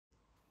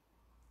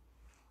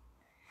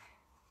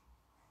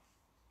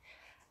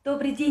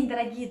Добрый день,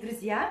 дорогие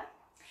друзья!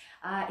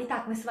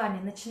 Итак, мы с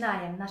вами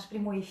начинаем наш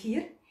прямой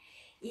эфир.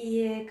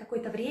 И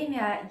какое-то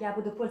время я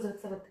буду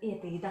пользоваться вот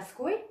этой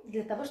доской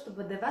для того,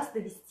 чтобы до вас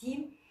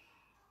довести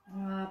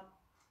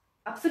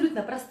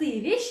абсолютно простые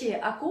вещи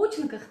о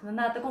коучингах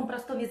на таком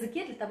простом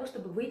языке, для того,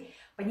 чтобы вы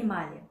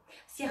понимали.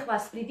 Всех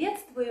вас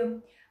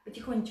приветствую,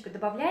 потихонечку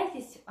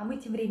добавляйтесь, а мы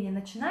тем временем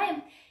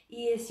начинаем.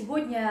 И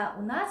сегодня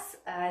у нас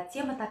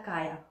тема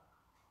такая.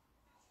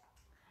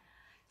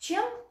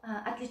 Чем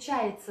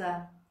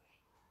отличается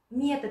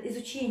метод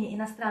изучения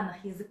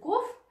иностранных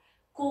языков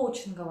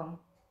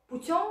коучинговым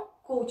путем,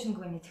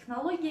 коучинговыми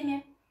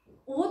технологиями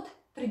от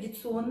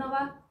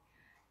традиционного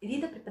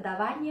вида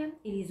преподавания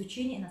или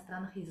изучения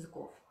иностранных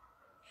языков?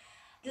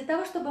 Для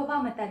того, чтобы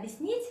вам это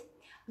объяснить,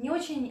 мне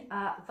очень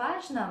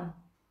важно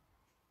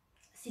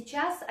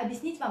сейчас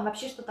объяснить вам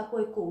вообще, что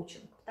такое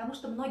коучинг, потому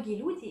что многие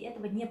люди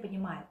этого не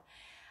понимают.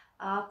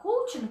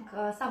 Коучинг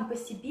сам по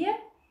себе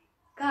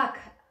как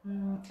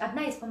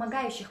одна из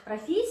помогающих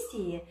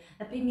профессий,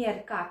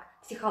 например, как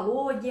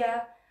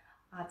психология,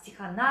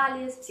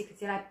 психоанализ,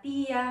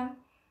 психотерапия,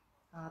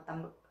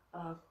 там,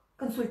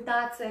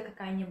 консультация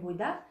какая-нибудь,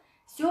 да,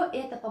 все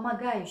это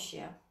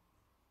помогающие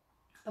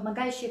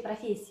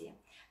профессии.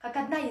 Как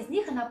одна из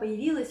них, она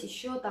появилась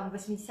еще там в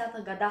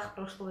 80-х годах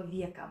прошлого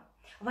века,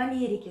 в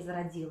Америке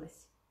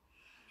зародилась.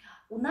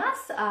 У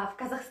нас в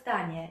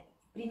Казахстане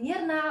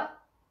примерно,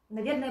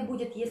 наверное,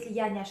 будет, если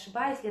я не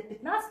ошибаюсь, лет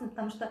 15,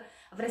 потому что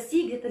в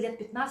России где-то лет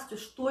 15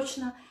 уж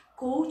точно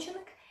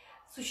коучинг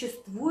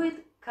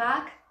существует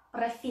как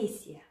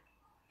профессия.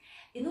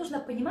 И нужно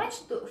понимать,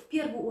 что в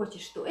первую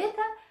очередь, что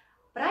это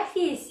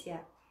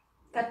профессия,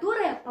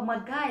 которая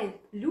помогает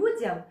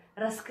людям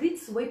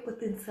раскрыть свой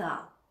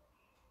потенциал.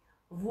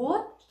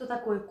 Вот что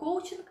такое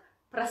коучинг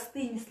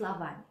простыми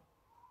словами.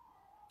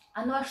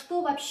 Ну а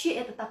что вообще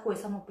это такое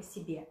само по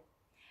себе?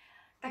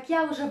 Как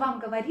я уже вам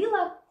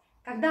говорила,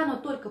 когда оно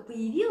только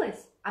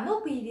появилось,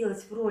 оно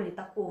появилось в роли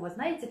такого,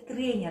 знаете,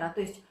 тренера. То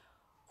есть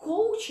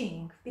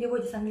коучинг в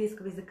переводе с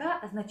английского языка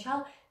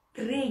означал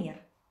тренер,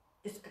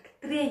 то есть как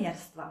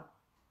тренерство,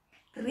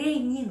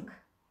 тренинг.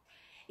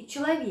 И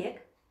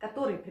человек,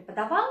 который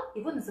преподавал,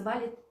 его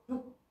называли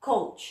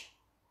коуч,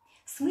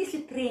 в смысле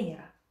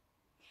тренера.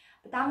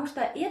 Потому что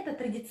это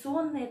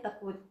традиционное,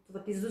 такое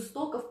вот из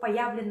истоков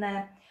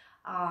появленное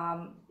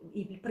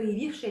и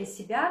проявившее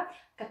себя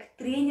как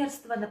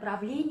тренерство,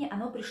 направление,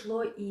 оно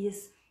пришло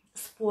из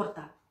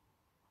спорта.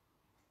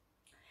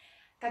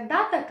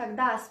 Когда-то,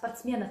 когда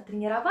спортсменов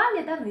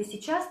тренировали, да, и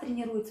сейчас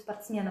тренируют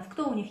спортсменов,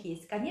 кто у них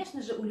есть?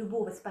 Конечно же, у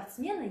любого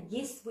спортсмена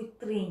есть свой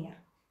тренер.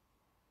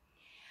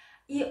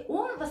 И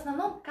он в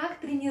основном как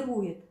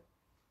тренирует?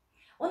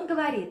 Он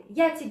говорит,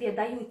 я тебе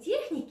даю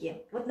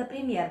техники, вот,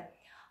 например,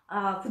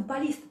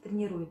 футболиста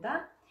тренирует,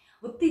 да,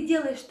 вот ты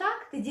делаешь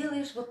так, ты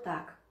делаешь вот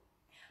так.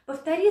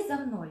 Повтори за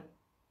мной.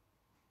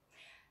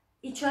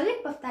 И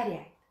человек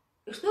повторяет.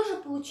 И что же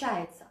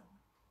получается?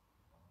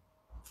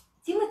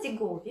 Тимоти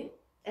Голви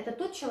 – это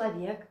тот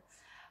человек,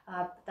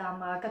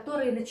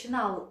 который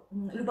начинал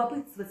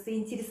любопытствоваться и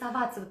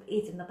интересоваться вот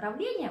этим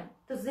направлением.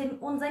 То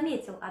есть он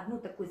заметил одну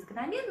такую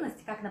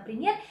закономерность, как,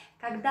 например,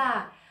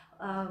 когда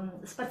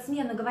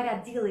спортсмену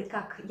говорят, делай,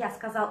 как я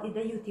сказал, и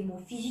дают ему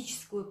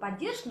физическую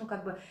поддержку,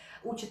 как бы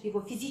учат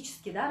его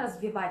физически, да,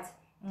 развивать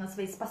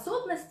свои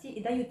способности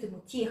и дают ему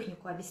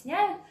технику,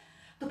 объясняют,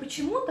 то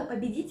почему-то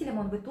победителем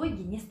он в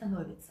итоге не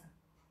становится.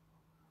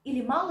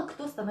 Или мало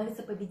кто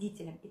становится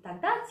победителем. И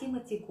тогда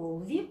Тимоти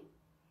Голви,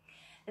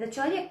 это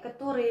человек,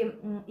 который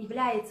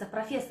является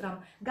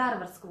профессором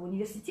Гарвардского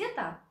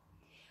университета,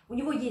 у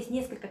него есть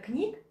несколько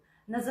книг,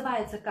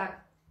 называется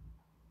как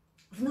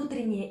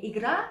 «Внутренняя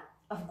игра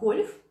в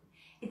гольф»,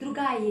 и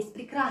другая есть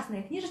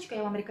прекрасная книжечка,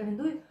 я вам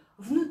рекомендую,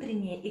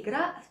 «Внутренняя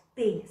игра в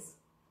теннис».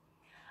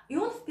 И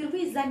он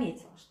впервые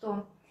заметил,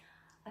 что,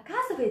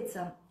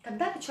 оказывается,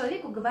 когда ты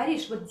человеку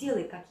говоришь, вот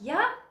делай как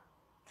я,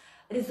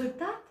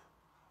 результат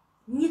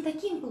не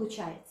таким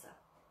получается.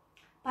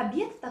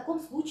 Побед в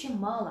таком случае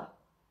мало.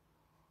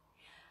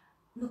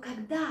 Но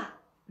когда,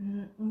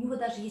 у него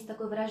даже есть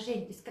такое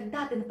выражение, то есть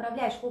когда ты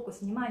направляешь фокус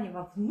внимания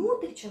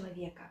вовнутрь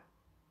человека,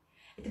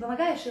 и ты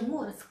помогаешь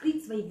ему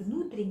раскрыть свои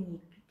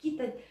внутренние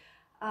какие-то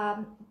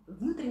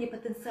внутренний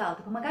потенциал,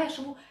 ты помогаешь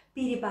ему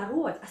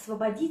перебороть,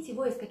 освободить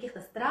его из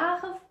каких-то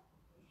страхов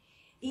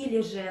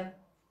или же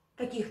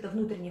каких-то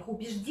внутренних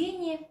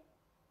убеждений,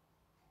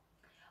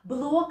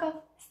 блоков,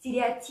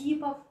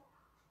 стереотипов.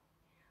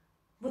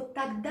 Вот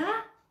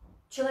тогда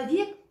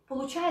человек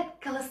получает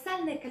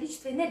колоссальное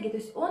количество энергии, то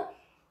есть он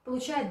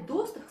получает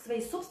доступ к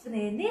своей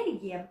собственной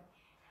энергии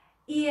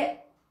и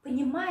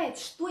понимает,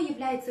 что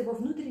является его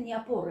внутренней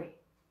опорой.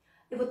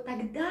 И вот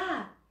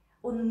тогда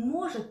он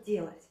может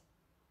делать.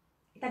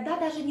 И тогда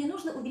даже не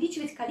нужно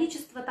увеличивать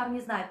количество, там,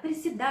 не знаю,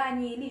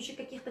 приседаний или еще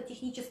каких-то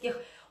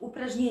технических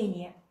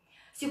упражнений.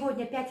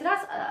 Сегодня 5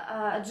 раз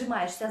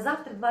отжимаешься,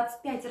 завтра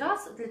 25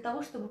 раз для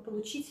того, чтобы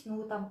получить,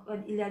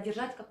 или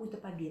одержать какую-то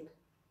победу.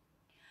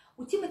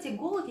 У Тимоти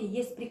Голви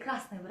есть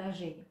прекрасное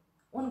выражение.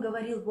 Он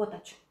говорил вот о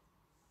чем.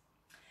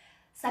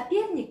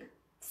 Соперник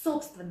в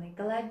собственной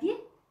голове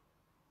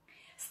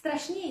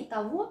страшнее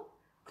того,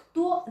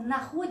 кто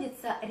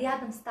находится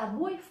рядом с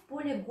тобой в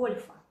поле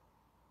гольфа.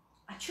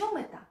 О чем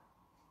это?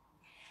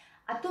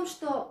 О том,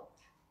 что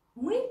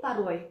мы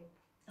порой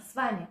с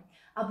вами,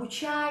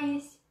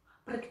 обучаясь,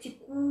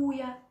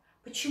 практикуя,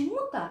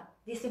 почему-то,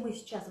 если мы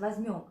сейчас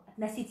возьмем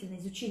относительно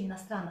изучения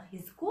иностранных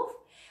языков,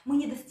 мы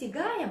не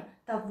достигаем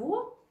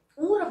того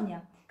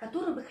уровня,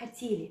 который бы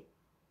хотели.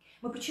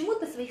 Мы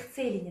почему-то своих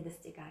целей не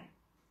достигаем.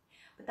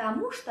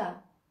 Потому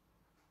что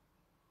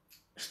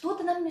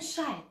что-то нам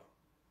мешает.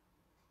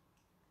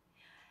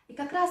 И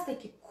как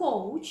раз-таки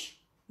коуч,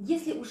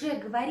 если уже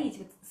говорить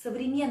вот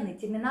современной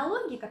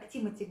терминологии, как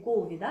Тимоти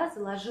Голви, да,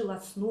 заложил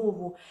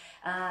основу,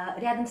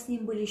 рядом с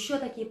ним были еще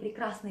такие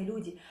прекрасные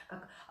люди,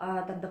 как,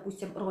 там,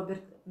 допустим,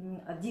 Роберт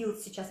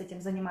Дилс сейчас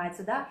этим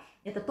занимается, да,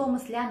 это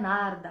Томас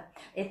Леонардо,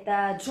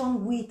 это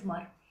Джон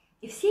Уитмар.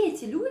 И все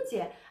эти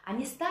люди,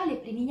 они стали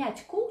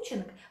применять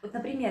коучинг. Вот,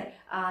 например,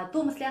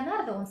 Томас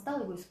Леонардо, он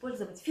стал его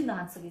использовать в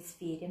финансовой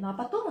сфере, ну а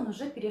потом он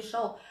уже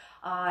перешел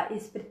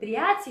из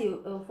предприятий,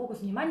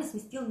 фокус внимания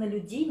сместил на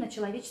людей, на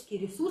человеческие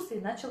ресурсы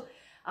и начал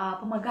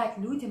помогать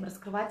людям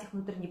раскрывать их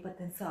внутренний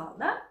потенциал,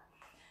 да?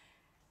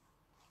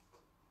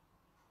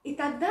 И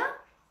тогда,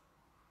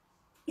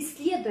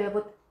 исследуя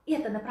вот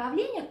это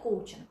направление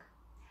коучинг,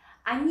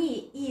 они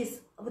из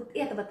вот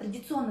этого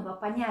традиционного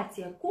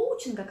понятия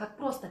коучинга, как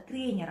просто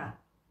тренера,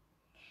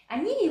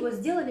 они его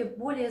сделали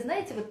более,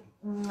 знаете, вот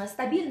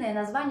стабильное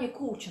название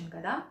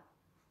коучинга, да?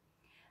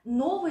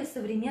 Новое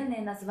современное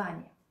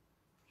название.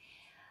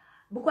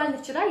 Буквально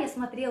вчера я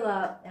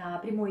смотрела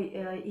прямой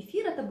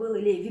эфир, это был,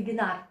 или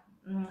вебинар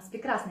с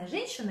прекрасной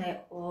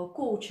женщиной,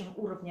 коучем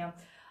уровня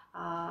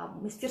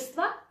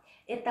мастерства.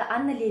 Это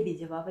Анна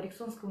Лебедева в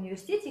Эриксонском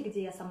университете,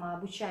 где я сама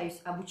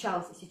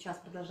обучалась и сейчас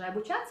продолжаю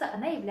обучаться.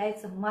 Она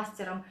является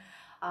мастером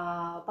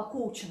по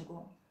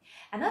коучингу.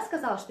 Она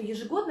сказала, что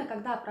ежегодно,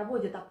 когда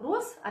проводит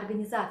опрос,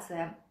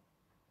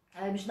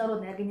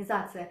 международная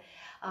организация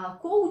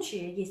коучи,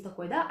 есть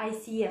такой, да,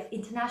 ICF,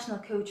 International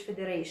Coach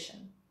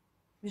Federation,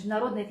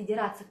 Международная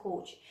федерация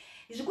коучей,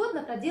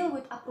 ежегодно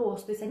проделывают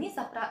опрос, то есть они,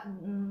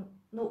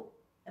 ну,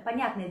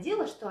 понятное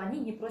дело, что они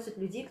не просят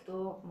людей,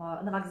 кто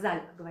на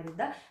вокзале, как говорит,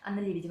 да, Анна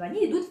Лебедева,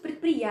 они идут в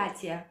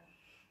предприятия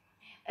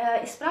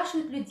и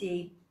спрашивают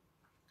людей,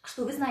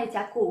 что вы знаете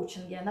о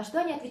коучинге, на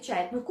что они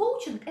отвечают. Ну,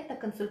 коучинг – это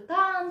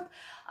консультант,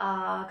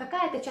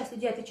 какая-то часть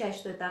людей отвечает,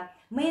 что это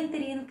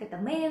менторинг, это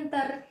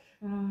ментор,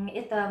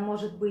 это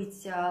может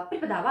быть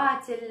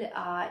преподаватель,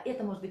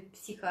 это может быть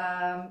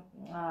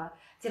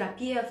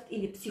психотерапевт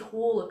или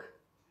психолог.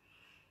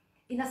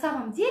 И на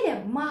самом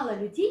деле мало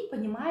людей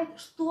понимает,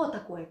 что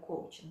такое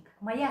коучинг.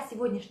 Моя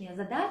сегодняшняя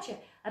задача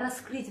 –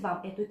 раскрыть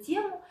вам эту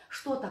тему,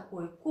 что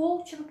такое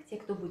коучинг, те,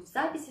 кто будет в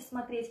записи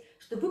смотреть,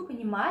 чтобы вы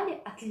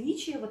понимали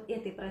отличие вот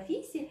этой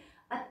профессии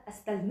от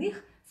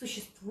остальных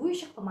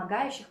существующих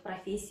помогающих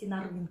профессий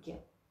на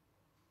рынке.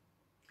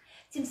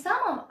 Тем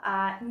самым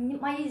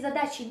моей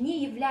задачей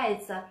не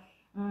является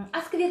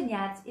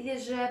осквернять или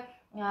же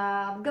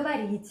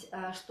говорить,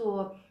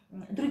 что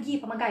другие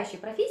помогающие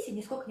профессии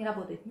нисколько не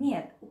работают.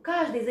 Нет, у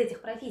каждой из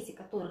этих профессий,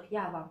 которых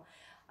я вам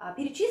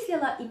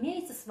перечислила,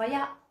 имеется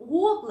своя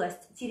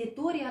область,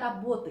 территория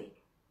работы,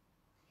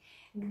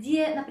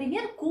 где,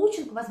 например,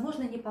 коучинг,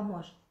 возможно, не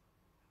поможет.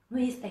 Но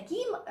есть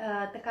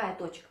такая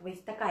точка,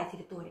 есть такая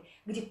территория,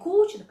 где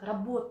коучинг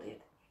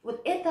работает. Вот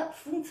это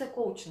функция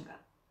коучинга.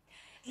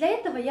 Для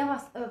этого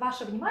я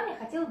ваше внимание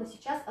хотела бы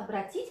сейчас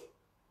обратить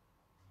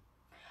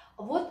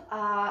вот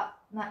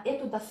на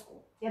эту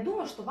доску. Я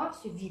думаю, что вам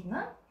все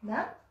видно,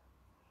 да?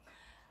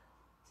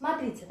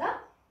 Смотрите, да?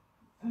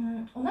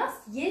 У нас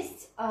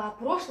есть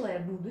прошлое,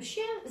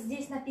 будущее.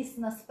 Здесь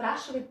написано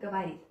 «спрашивает,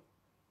 говорит».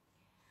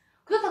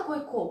 Кто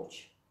такой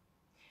коуч?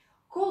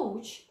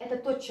 Коуч – это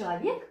тот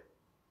человек,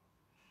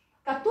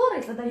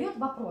 который задает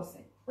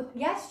вопросы. Вот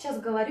я сейчас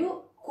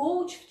говорю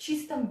коуч в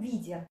чистом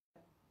виде.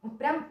 Вот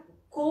прям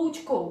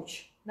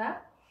коуч-коуч,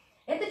 да?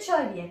 Это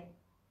человек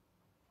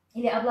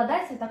или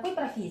обладатель такой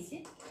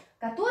профессии,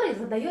 который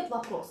задает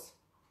вопрос.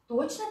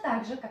 Точно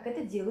так же, как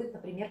это делают,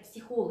 например,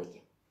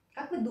 психологи.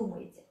 Как вы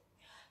думаете,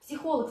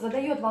 психолог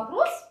задает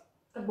вопрос,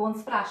 как бы он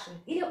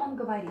спрашивает, или он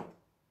говорит?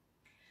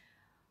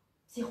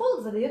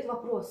 Психолог задает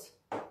вопрос,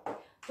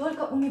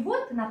 только у него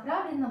это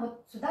направлено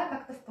вот сюда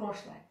как-то в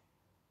прошлое,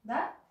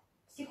 да?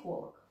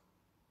 Психолог.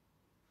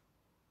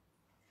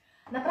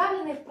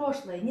 Направленные в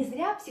прошлое. Не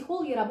зря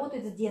психологи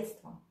работают с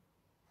детством.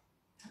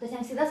 То есть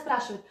они всегда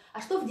спрашивают, а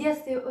что в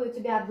детстве у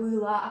тебя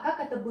было, а как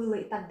это было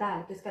и так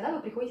далее. То есть когда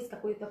вы приходите с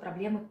какой-то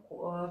проблемой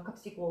к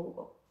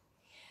психологу.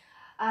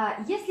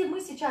 Если мы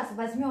сейчас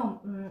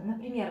возьмем,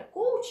 например,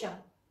 коуча,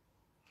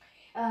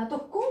 то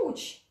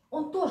коуч,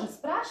 он тоже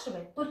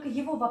спрашивает, только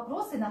его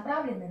вопросы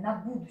направлены на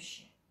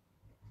будущее.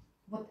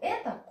 Вот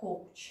это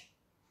коуч.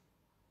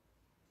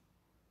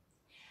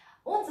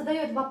 Он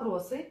задает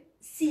вопросы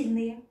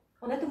сильные,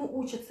 он этому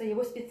учится,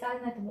 его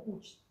специально этому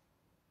учат.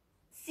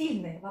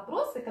 Сильные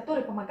вопросы,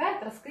 которые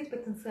помогают раскрыть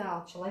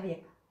потенциал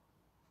человека.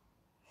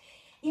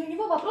 И у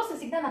него вопросы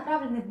всегда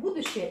направлены в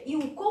будущее, и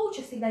у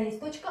коуча всегда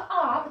есть точка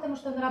А, потому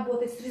что он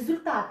работает с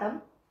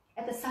результатом,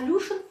 Это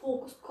solution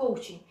focused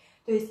coaching,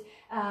 то есть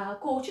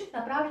коучинг,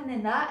 направленный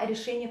на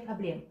решение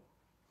проблем.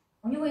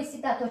 У него есть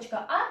всегда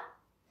точка А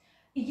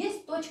и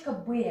есть точка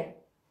Б.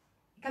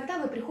 Когда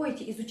вы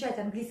приходите изучать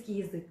английский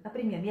язык,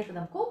 например,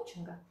 методом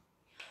коучинга,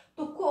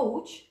 то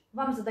коуч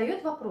вам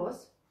задает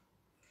вопрос: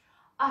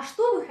 а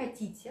что вы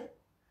хотите?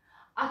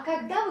 А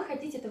когда вы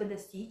хотите этого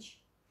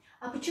достичь?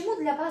 А почему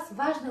для вас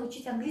важно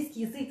учить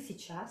английский язык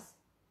сейчас?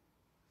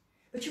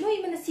 Почему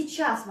именно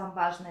сейчас вам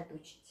важно это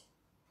учить?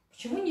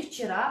 Почему не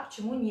вчера?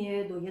 Почему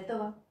не до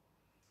этого?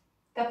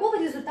 Какого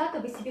результата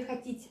вы себе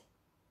хотите?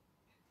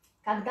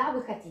 Когда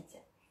вы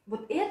хотите?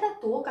 Вот это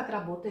то, как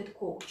работает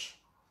коуч.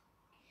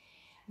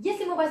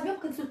 Если мы возьмем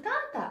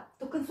консультанта,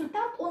 то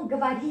консультант, он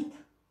говорит,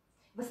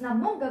 в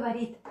основном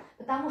говорит,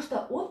 потому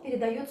что он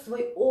передает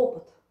свой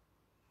опыт.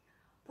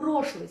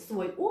 Прошлый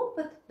свой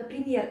опыт,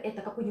 например,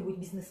 это какой-нибудь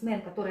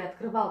бизнесмен, который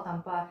открывал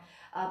там по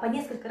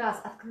несколько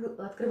раз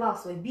открывал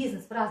свой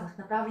бизнес в разных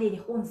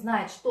направлениях, он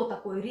знает, что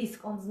такое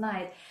риск, он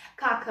знает,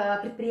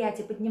 как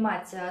предприятие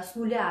поднимать с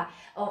нуля,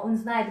 он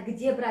знает,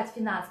 где брать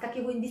финанс, как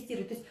его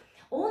инвестировать. То есть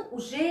он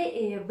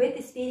уже в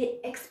этой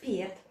сфере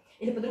эксперт,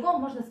 или по-другому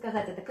можно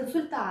сказать, это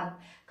консультант,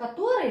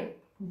 который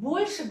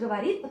больше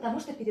говорит, потому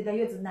что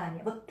передает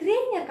знания. Вот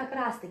тренер как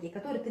раз-таки,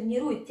 который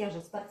тренирует тех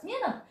же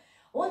спортсменов,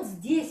 он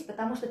здесь,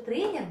 потому что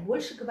тренер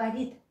больше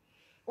говорит.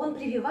 Он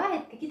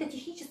прививает какие-то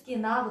технические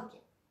навыки,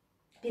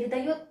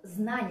 передает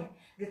знания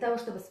для того,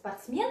 чтобы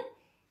спортсмен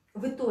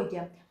в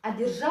итоге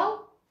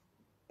одержал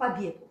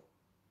победу.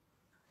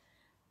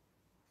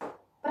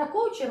 Про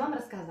коуча я вам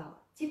рассказала.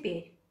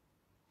 Теперь,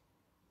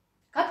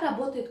 как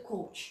работает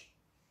коуч?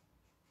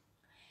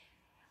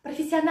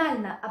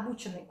 Профессионально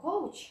обученный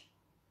коуч,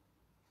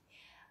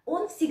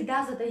 он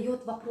всегда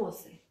задает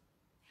вопросы.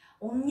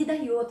 Он не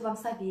дает вам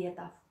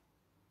советов.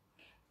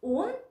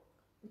 Он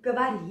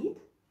говорит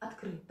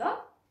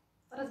открыто,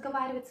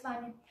 разговаривает с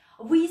вами,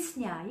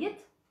 выясняет,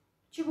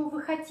 чего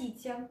вы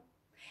хотите.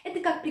 Это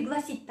как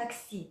пригласить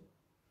такси.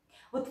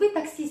 Вот вы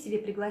такси себе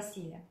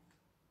пригласили.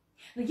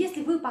 Но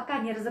если вы пока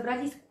не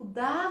разобрались,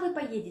 куда вы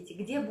поедете,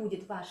 где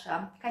будет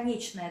ваша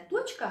конечная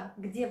точка,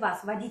 где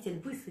вас водитель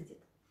высадит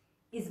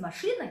из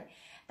машины,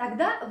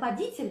 тогда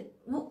водитель,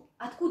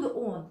 откуда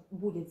он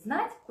будет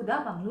знать,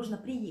 куда вам нужно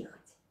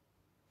приехать?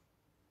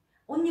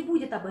 Он не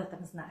будет об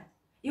этом знать.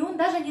 И он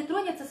даже не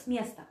тронется с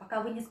места, пока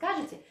вы не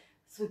скажете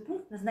свой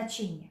пункт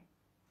назначения.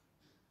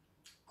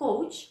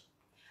 Коуч,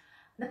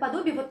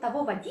 наподобие вот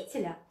того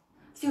водителя,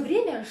 все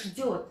время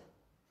ждет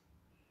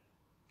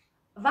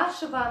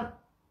вашего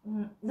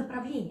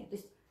направления. То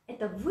есть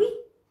это вы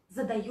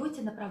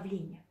задаете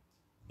направление.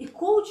 И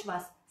коуч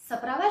вас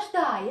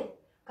сопровождает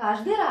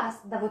каждый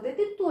раз до вот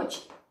этой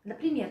точки.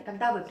 Например,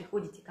 когда вы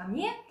приходите ко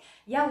мне,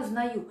 я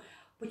узнаю,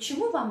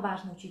 почему вам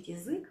важно учить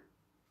язык,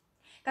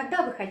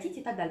 когда вы хотите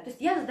и так далее. То есть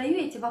я задаю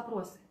эти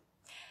вопросы.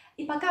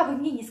 И пока вы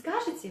мне не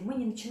скажете, мы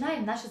не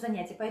начинаем наши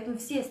занятия. Поэтому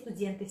все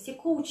студенты, все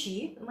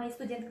коучи, мои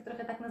студенты, которых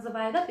я так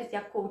называю, да, то есть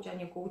я коуч,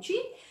 они коучи,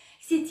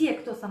 все те,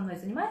 кто со мной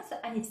занимается,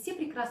 они все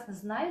прекрасно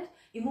знают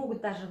и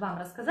могут даже вам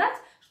рассказать,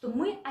 что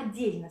мы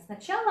отдельно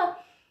сначала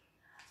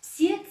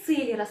все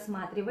цели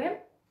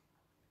рассматриваем,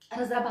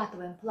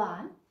 разрабатываем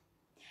план.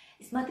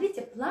 И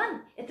смотрите,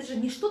 план – это же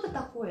не что-то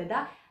такое,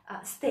 да,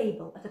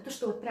 stable, это то,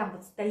 что вот прям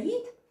вот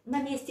стоит на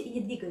месте и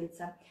не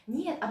двигается.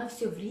 Нет, оно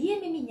все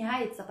время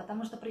меняется,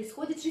 потому что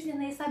происходят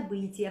жизненные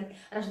события,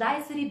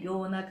 рождается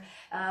ребенок,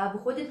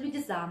 выходят люди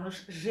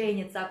замуж,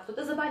 женятся,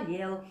 кто-то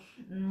заболел,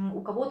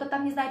 у кого-то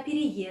там, не знаю,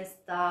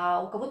 переезд,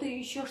 у кого-то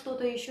еще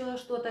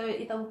что-то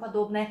и тому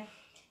подобное.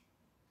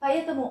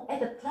 Поэтому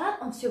этот план,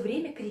 он все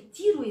время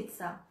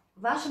корректируется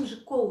вашим же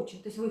коучем,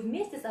 то есть вы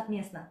вместе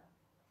совместно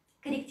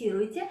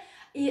корректируете,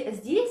 и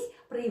здесь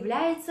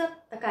проявляется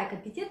такая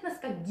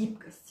компетентность, как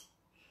гибкость.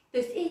 То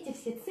есть эти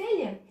все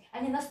цели,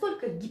 они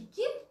настолько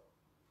гибки,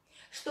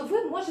 что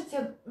вы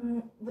можете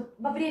вот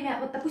во время,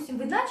 вот допустим,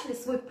 вы начали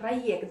свой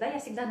проект, да, я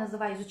всегда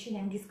называю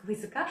изучение английского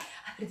языка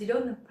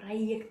определенным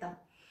проектом.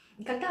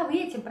 И когда вы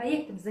этим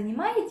проектом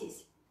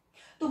занимаетесь,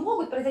 то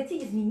могут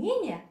произойти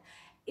изменения,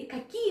 и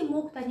какие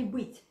могут они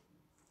быть?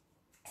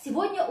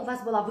 Сегодня у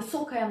вас была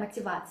высокая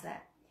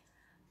мотивация,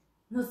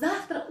 но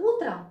завтра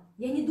утром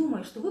я не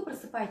думаю, что вы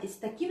просыпаетесь с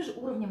таким же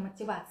уровнем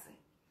мотивации.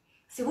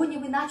 Сегодня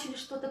вы начали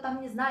что-то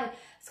там, не знаю,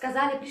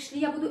 сказали, пришли,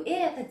 я буду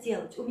это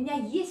делать, у меня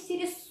есть все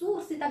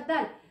ресурсы и так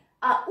далее.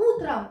 А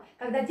утром,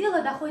 когда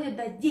дело доходит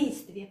до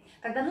действия,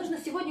 когда нужно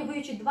сегодня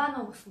выучить 2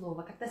 новых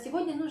слова, когда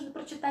сегодня нужно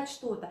прочитать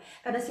что-то,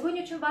 когда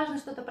сегодня очень важно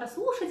что-то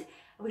прослушать,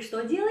 вы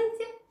что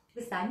делаете?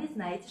 Вы сами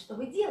знаете, что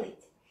вы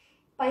делаете.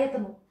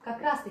 Поэтому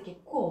как раз-таки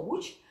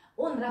коуч,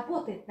 он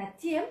работает над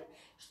тем,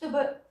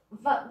 чтобы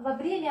во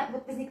время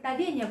вот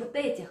возникновения вот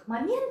этих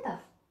моментов,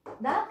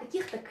 да,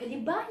 каких-то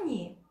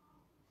колебаний,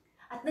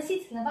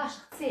 относительно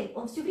ваших целей,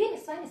 он все время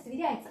с вами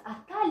сверяется, а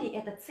та ли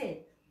эта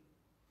цель.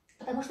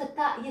 Потому что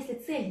если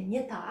цель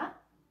не та,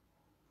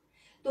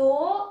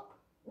 то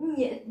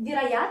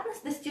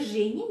вероятность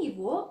достижения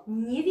его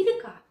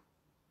невелика.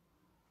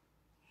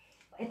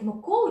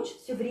 Поэтому коуч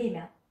все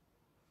время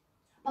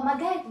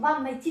помогает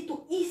вам найти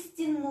ту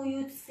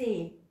истинную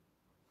цель.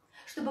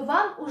 чтобы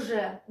вам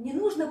уже не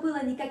нужно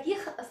было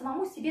никаких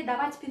самому себе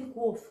давать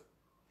пинков.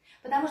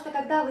 Потому что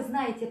когда вы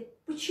знаете,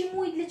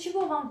 почему и для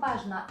чего вам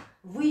важно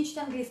выучить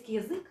английский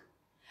язык,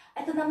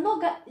 это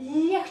намного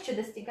легче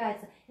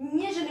достигается,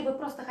 нежели вы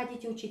просто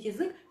хотите учить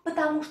язык,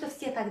 потому что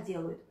все так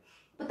делают,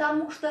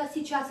 потому что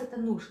сейчас это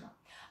нужно,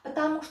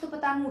 потому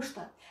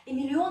что, и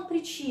миллион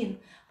причин.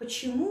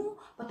 Почему?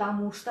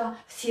 Потому что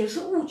все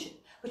же учат.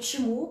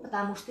 Почему?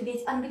 Потому что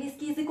ведь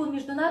английский язык, он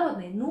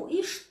международный. Ну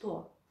и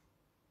что?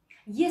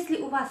 Если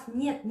у вас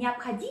нет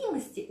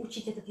необходимости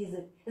учить этот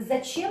язык,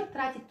 зачем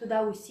тратить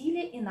туда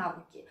усилия и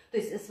навыки, то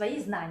есть свои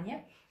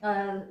знания,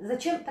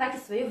 зачем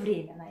тратить свое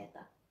время на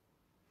это?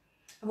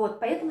 Вот,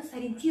 поэтому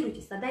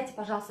сориентируйтесь, задайте,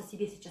 пожалуйста,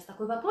 себе сейчас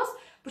такой вопрос,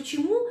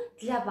 почему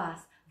для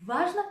вас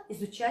важно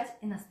изучать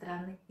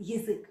иностранный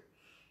язык.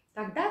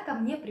 Когда ко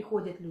мне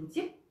приходят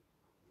люди,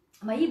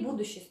 мои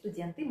будущие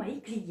студенты, мои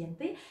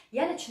клиенты,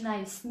 я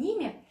начинаю с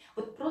ними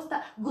вот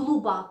просто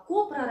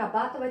глубоко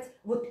прорабатывать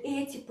вот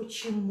эти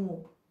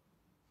 «почему».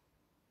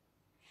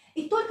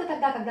 И только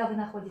тогда, когда вы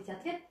находите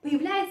ответ,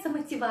 появляется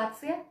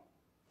мотивация,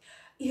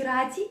 и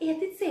ради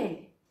этой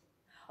цели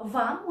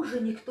вам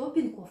уже никто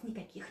пинков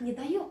никаких не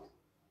дает.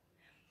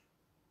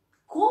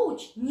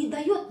 Коуч не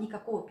дает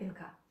никакого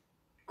пинка.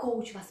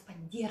 Коуч вас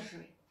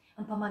поддерживает.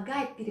 Он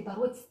помогает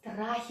перебороть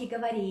страхи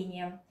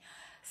говорения,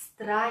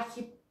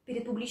 страхи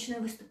перед публичными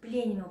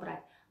выступлениями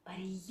убрать,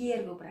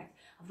 барьеры убрать,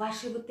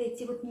 ваши вот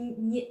эти вот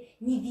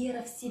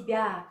невера в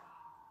себя.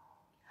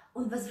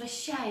 Он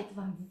возвращает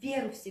вам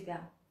веру в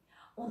себя.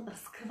 Он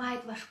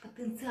раскрывает ваш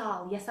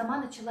потенциал. Я сама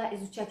начала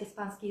изучать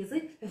испанский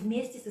язык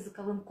вместе с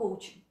языковым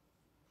коучем.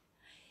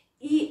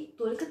 И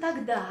только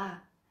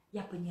тогда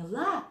я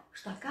поняла,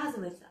 что,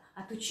 оказывается,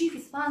 отучив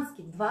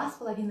испанский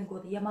 2,5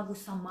 года, я могу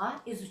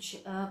сама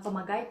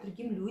помогать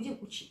другим людям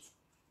учить.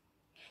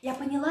 Я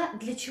поняла,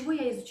 для чего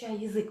я изучаю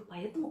язык,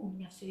 поэтому у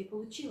меня все и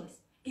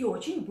получилось. И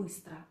очень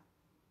быстро.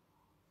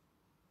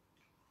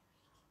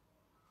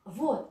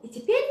 Вот, и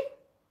теперь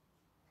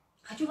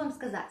хочу вам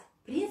сказать,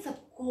 принцип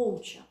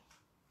коуча,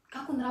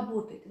 как он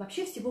работает,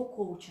 вообще всего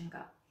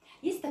коучинга.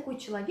 Есть такой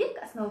человек,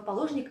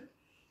 основоположник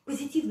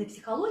позитивной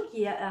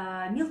психологии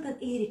Милтон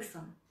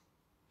Эриксон.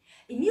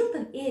 И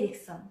Милтон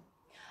Эриксон,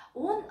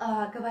 он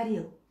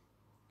говорил,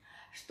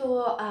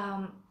 что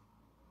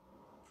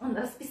он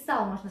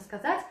расписал, можно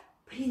сказать,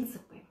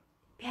 принципы,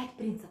 5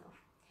 принципов.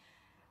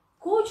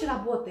 Коуч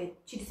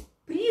работает через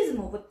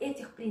призму вот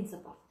этих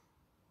принципов.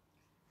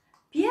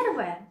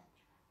 Первое,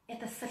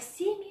 это со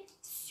всеми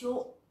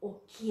все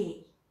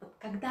окей. Вот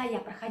когда я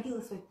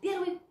проходила свой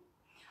первый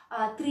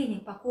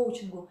тренинг по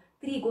коучингу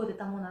 3 года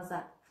тому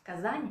назад в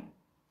Казани,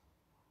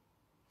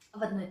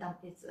 в одной там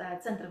из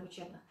центров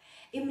учебных,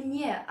 и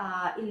мне,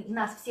 и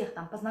нас всех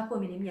там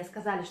познакомили, мне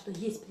сказали, что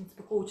есть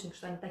принципы коучинга,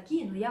 что они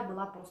такие, но я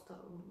была просто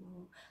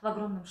в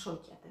огромном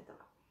шоке от этого.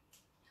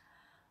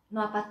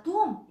 Ну а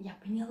потом я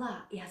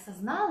поняла и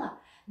осознала,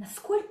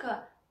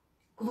 насколько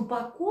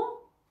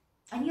глубоко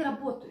они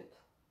работают,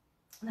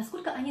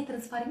 насколько они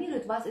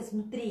трансформируют вас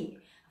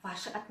изнутри,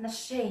 ваши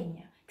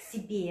отношения к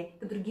себе,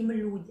 к другим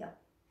людям.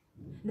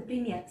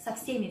 Например, со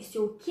всеми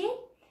все окей,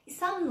 и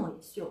со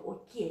мной все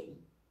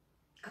окей.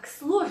 Как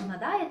сложно,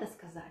 да, это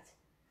сказать?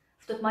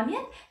 В тот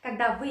момент,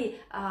 когда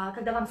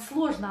вам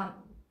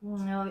сложно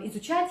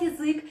изучать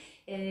язык,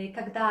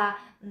 когда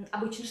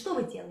обычно что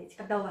вы делаете?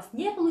 Когда у вас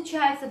не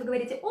получается, вы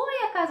говорите,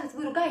 ой, оказывается,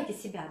 вы ругаете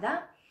себя,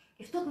 да?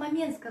 И в тот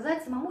момент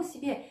сказать самому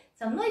себе,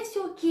 со мной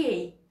все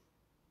окей,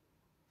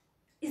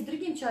 и с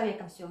другим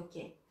человеком все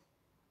окей.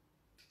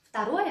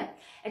 Второе,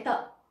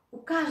 это у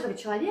каждого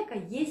человека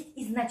есть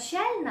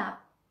изначально,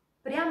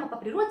 прямо по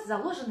природе,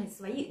 заложенные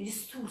свои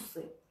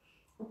ресурсы.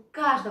 У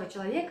каждого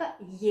человека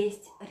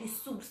есть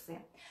ресурсы.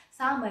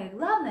 Самое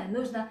главное,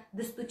 нужно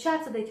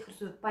достучаться до этих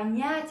ресурсов,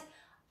 понять,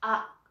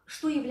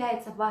 что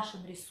является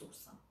вашим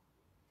ресурсом.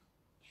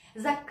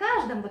 За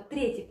каждым, вот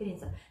третий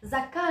принцип,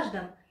 за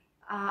каждым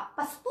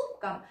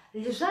поступком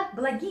лежат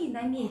благие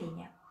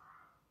намерения.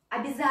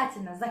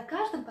 Обязательно за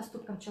каждым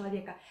поступком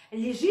человека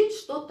лежит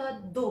что-то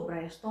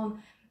доброе, что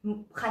он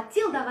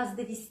хотел до вас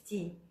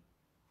довести.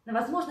 Но,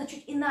 возможно,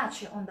 чуть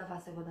иначе он до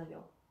вас его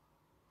довел.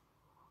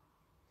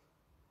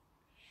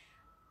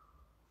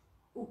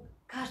 У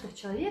каждого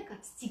человека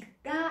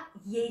всегда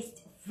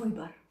есть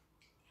выбор.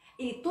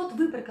 И тот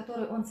выбор,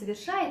 который он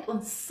совершает,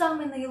 он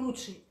самый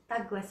наилучший.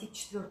 Так гласит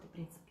 4-й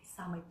принцип. И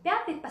самый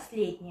 5-й,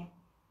 последний.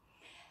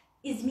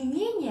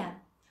 Изменения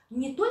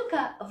не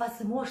только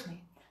возможны,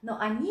 но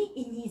они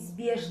и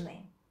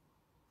неизбежны.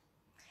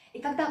 И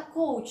когда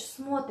коуч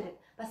смотрит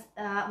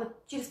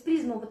вот через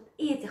призму вот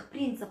этих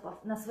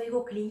принципов на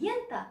своего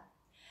клиента,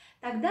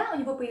 тогда у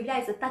него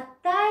появляется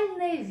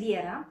тотальная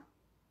вера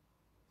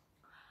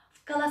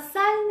в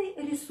колоссальный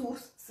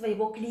ресурс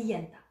своего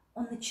клиента.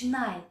 Он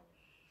начинает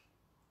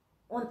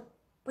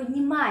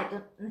понимать,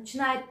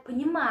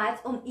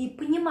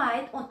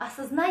 он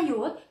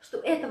осознает, что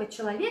у этого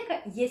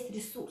человека есть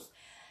ресурс.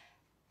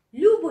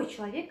 Любой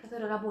человек,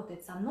 который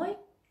работает со мной,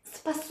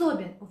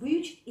 способен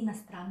выучить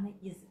иностранный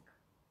язык.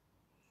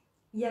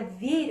 Я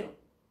верю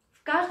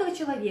в каждого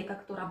человека,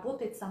 кто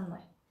работает со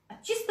мной. Это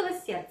от чистого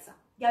сердца,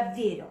 я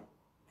верю.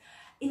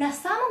 И на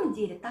самом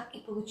деле так и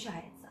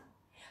получается.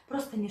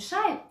 Просто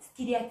мешают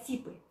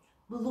стереотипы,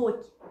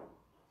 блоки,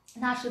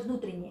 наши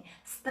внутренние,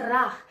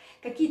 страх,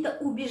 какие-то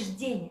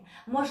убеждения,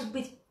 может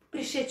быть,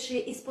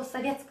 пришедшие из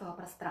постсоветского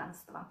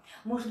пространства,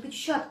 может быть,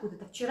 еще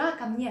откуда-то. Вчера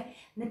ко мне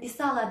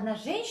написала одна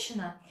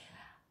женщина,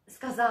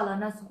 сказала: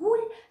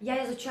 Назгуль,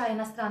 я изучаю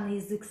иностранный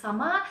язык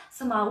сама,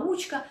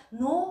 самоучка,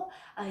 но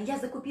я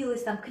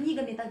закупилась там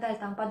книгами и так далее,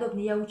 тому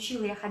подобное, я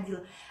учила, я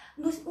ходила.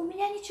 Но у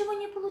меня ничего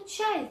не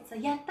получается,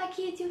 я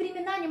такие эти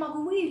времена не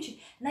могу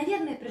выучить.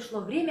 Наверное,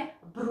 пришло время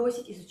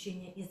бросить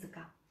изучение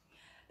языка.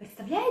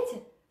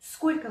 Представляете,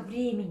 сколько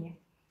времени,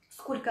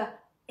 сколько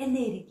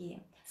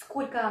энергии,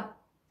 сколько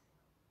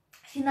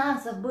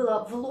финансов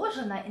было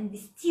вложено,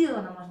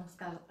 инвестировано, можно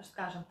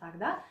скажем так,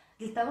 да,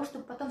 для того,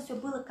 чтобы потом все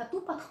было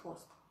коту под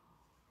хвост.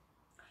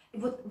 И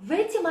вот в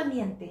эти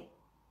моменты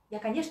я,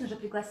 конечно же,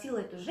 пригласила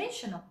эту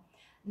женщину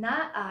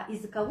на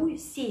языковую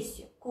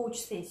сессию,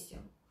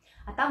 коуч-сессию.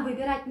 А там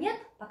выбирать нет,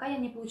 пока я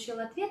не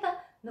получила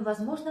ответа, но,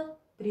 возможно,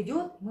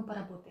 придет, и мы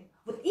поработаем.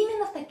 Вот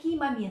именно в такие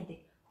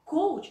моменты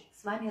коуч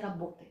с вами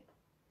работает.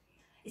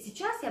 И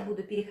сейчас я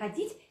буду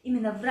переходить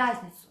именно в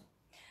разницу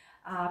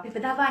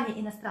преподавания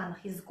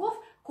иностранных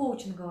языков,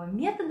 коучингового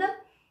метода,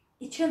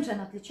 и чем же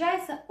оно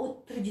отличается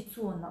от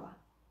традиционного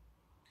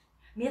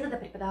метода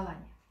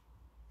преподавания.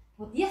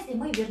 Вот если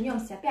мы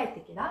вернемся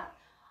опять-таки, да,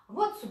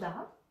 вот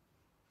сюда,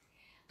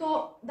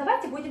 то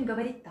давайте будем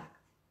говорить так.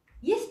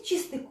 Есть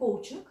чистый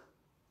коучинг,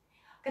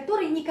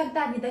 который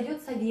никогда не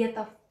дает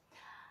советов,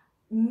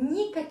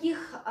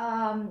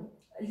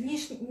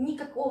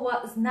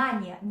 никакого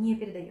знания не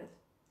передает.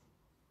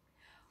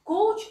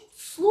 Коуч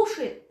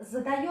слушает,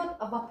 задает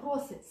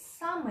вопросы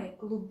самые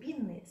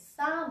глубинные,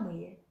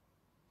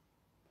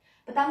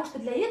 потому что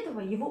для этого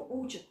его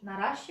учат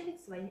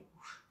наращивать свои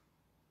уши.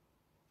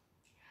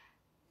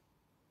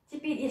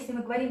 Теперь, если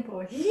мы говорим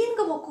про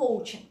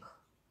лингвокоучинг,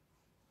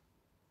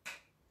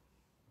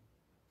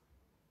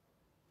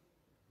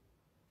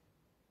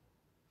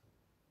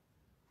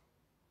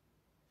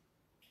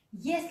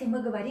 если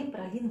мы говорим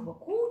про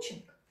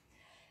лингвокоучинг,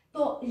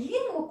 то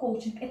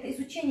лингвокоучинг – это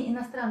изучение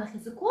иностранных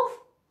языков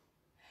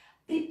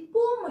при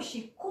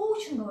помощи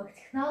коучинговых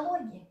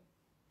технологий.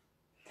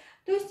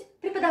 То есть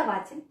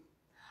преподаватель,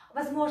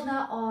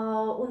 возможно,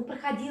 он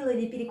проходил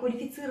или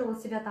переквалифицировал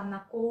себя там на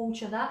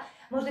коуча, да,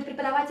 может быть,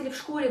 преподаватели в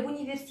школе, в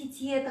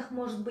университетах,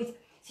 может быть,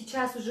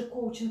 сейчас уже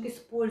коучинг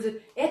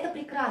используют. Это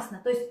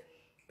прекрасно. То есть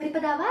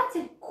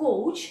преподаватель,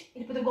 коуч,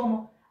 или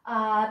по-другому,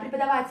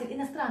 преподаватель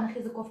иностранных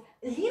языков,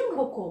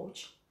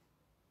 лингвокоуч,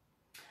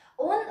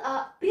 он,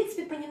 в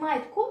принципе,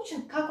 понимает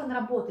коучинг, как он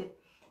работает.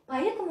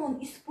 Поэтому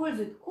он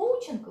использует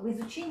коучинг в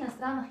изучении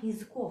иностранных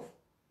языков.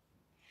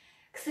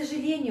 К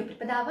сожалению,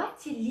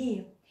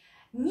 преподаватели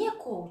не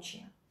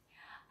коучи,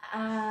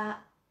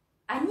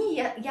 они,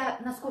 я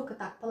насколько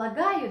так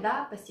полагаю,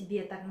 да, по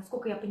себе, так,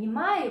 насколько я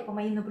понимаю, по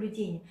моим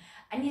наблюдениям,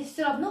 они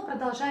все равно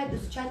продолжают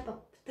изучать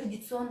по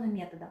традиционным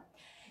методам.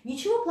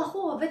 Ничего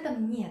плохого в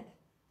этом нет.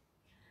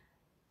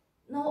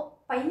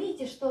 Но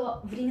поймите,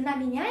 что времена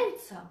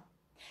меняются,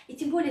 и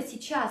тем более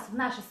сейчас, в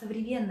наше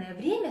современное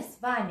время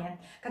с вами,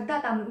 когда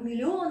там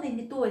миллионы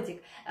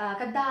методик,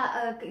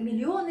 когда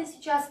миллионы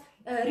сейчас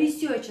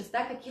researches,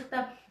 да,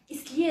 каких-то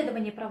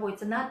исследований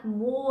проводятся над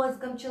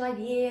мозгом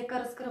человека,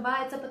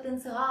 раскрывается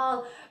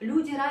потенциал.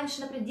 Люди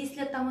раньше, например, 10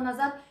 лет тому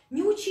назад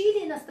не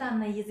учили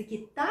иностранные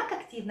языки так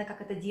активно,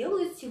 как это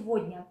делают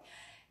сегодня.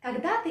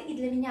 Когда-то и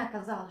для меня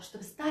казалось,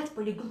 чтобы стать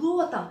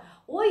полиглотом,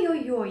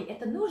 ой-ой-ой,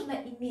 это нужно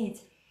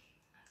иметь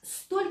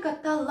столько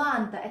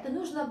таланта, это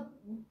нужно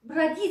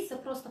родиться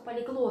просто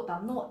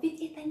полиглотом, но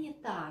ведь это не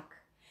так.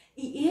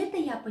 И это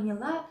я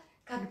поняла,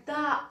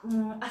 когда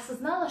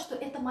осознала, что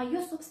это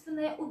мое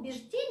собственное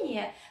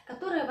убеждение,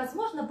 которое,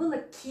 возможно, было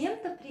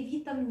кем-то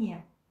привито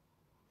мне.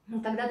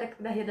 Тогда,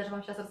 когда я даже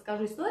вам сейчас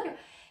расскажу историю,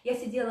 я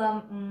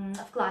сидела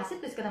в классе,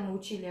 то есть когда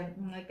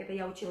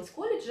я училась в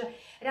колледже,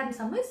 рядом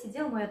со мной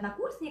сидел мой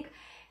однокурсник,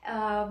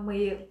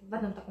 мы в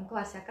одном таком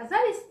классе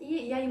оказались, и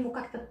я ему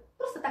как-то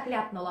просто так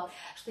ляпнула,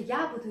 что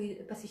я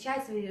буду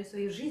посвящать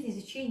свою жизнь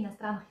изучению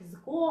иностранных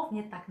языков,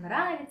 мне так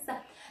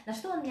нравится. На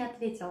что он мне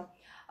ответил: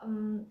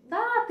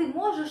 да, ты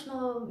можешь,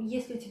 но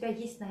если у тебя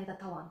есть на это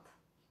талант.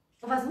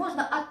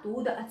 Возможно,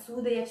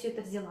 отсюда я все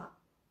это взяла.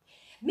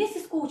 Вместе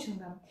с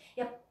коучингом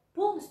я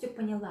полностью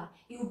поняла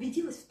и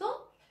убедилась в том,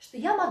 что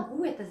я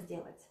могу это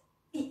сделать.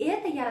 И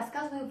это я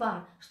рассказываю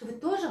вам, что вы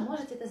тоже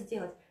можете это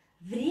сделать.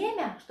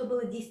 Время, что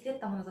было 10 лет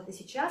тому назад и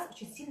сейчас,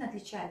 очень сильно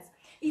отличается.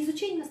 И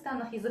изучение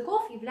иностранных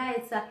языков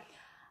является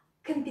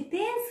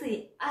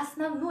компетенцией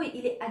основной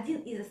или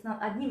одним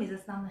из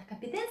основных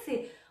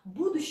компетенций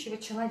будущего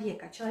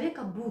человека,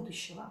 человека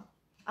будущего.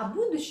 А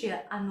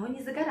будущее, оно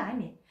не за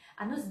горами,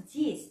 оно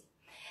здесь.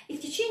 И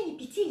в течение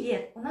 5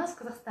 лет у нас в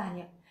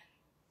Казахстане,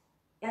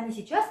 и они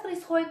сейчас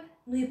происходят,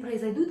 но и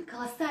произойдут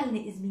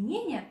колоссальные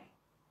изменения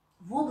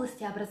в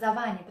области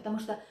образования, потому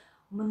что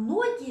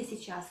многие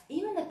сейчас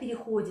именно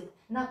переходят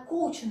на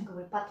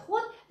коучинговый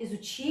подход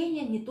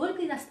изучения не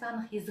только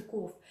иностранных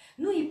языков,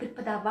 но и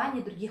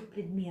преподавания других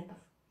предметов.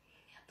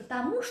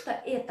 Потому что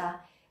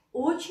это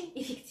очень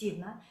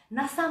эффективно.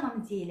 На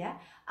самом деле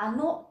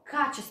оно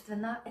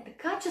качественно, это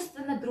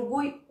качественно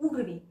другой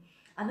уровень.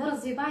 Оно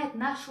развивает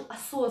нашу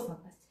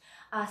осознанность.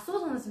 А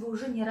осознанность вы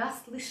уже не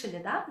раз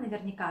слышали, да,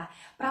 наверняка.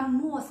 Про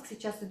мозг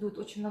сейчас идут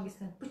очень много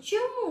исследований.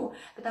 Почему?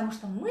 Потому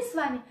что мы с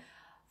вами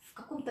в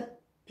каком-то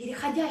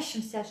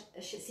переходящемся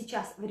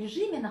сейчас в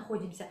режиме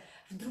находимся,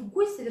 в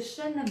другой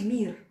совершенно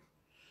мир.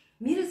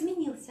 Мир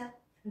изменился.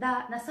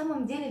 Да, на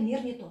самом деле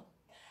мир не тот.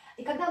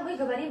 И когда мы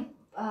говорим,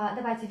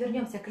 давайте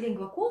вернемся к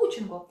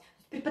лингвокоучингу,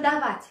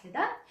 преподаватели,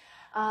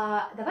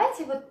 да,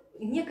 давайте вот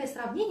некое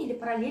сравнение или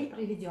параллель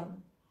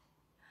проведем.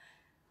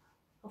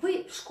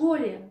 Вы в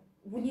школе,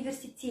 в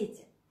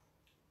университете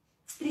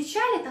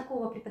встречали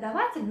такого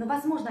преподавателя, но,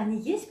 возможно, они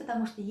есть,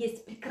 потому что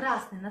есть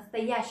прекрасный,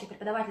 настоящий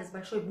преподаватель с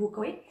большой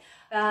буквой,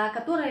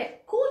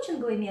 который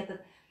коучинговый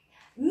метод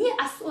в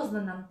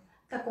неосознанном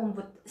таком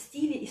вот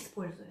стиле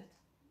использует.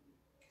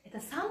 Это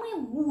самые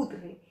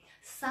мудрые,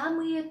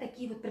 самые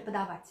такие вот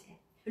преподаватели,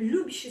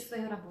 любящие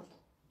свою работу.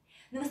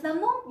 Но в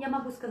основном я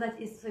могу сказать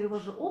из своего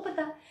же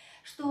опыта,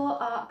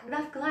 что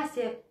когда в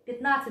классе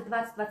 15,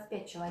 20,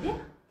 25 человек,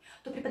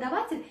 то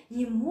преподаватель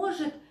не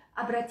может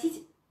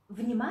обратить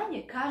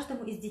внимание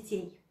каждому из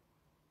детей.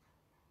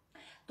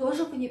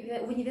 Тоже в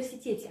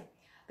университете.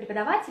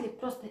 Преподаватели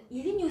просто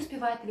или не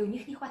успевают, или у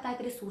них не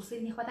хватает ресурсов,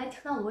 или не хватает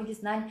технологий,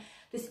 знаний.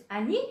 То есть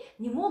они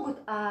не могут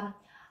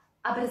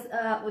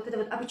вот эту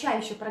вот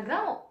обучающую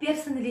программу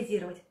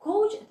персонализировать.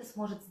 Коуч это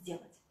сможет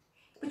сделать.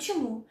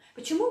 Почему?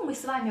 Почему мы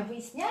с вами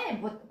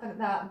выясняем, вот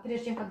когда,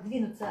 прежде чем как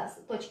двинуться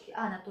с точки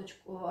А на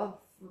точку,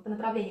 по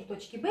направлению к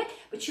точке Б,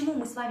 почему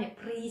мы с вами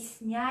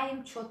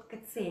проясняем четко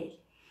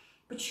цель?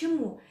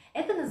 Почему?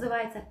 Это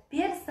называется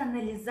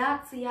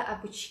персонализация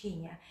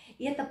обучения.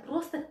 И это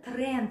просто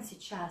тренд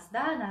сейчас,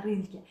 да, на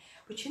рынке.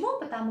 Почему?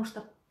 Потому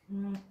что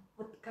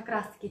вот как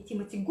раз-таки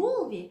Тимоти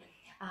Голви,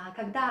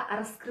 когда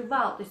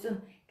раскрывал, то есть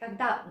он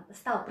когда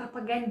стал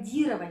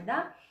пропагандировать,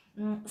 да,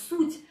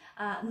 суть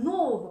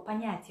нового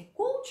понятия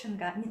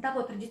коучинга, не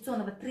того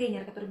традиционного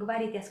тренера, который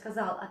говорит: я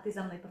сказал, а ты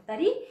за мной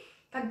повтори,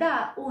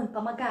 когда он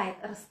помогает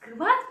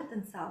раскрывать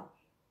потенциал,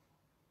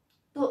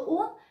 то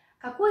он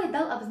какое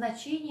дал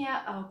обозначение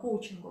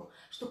коучингу?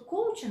 Что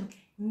коучинг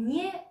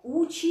не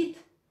учит,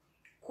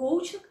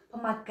 коучинг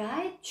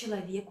помогает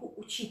человеку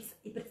учиться.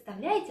 И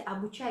представляете,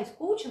 обучаясь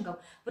коучингом,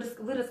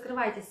 вы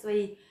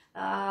раскрываете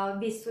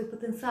весь свой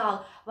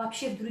потенциал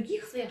вообще в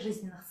других своих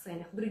жизненных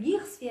целях, в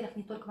других сферах,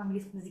 не только в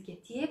английском языке.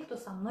 Те, кто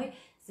со мной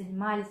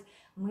занимались,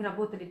 мы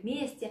работали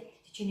вместе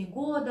в течение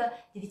года,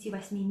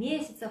 9-8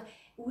 месяцев.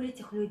 У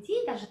этих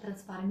людей даже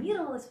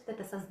трансформировалось вот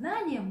это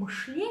сознание,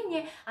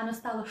 мышление, оно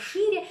стало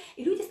шире,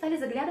 и люди стали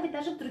заглядывать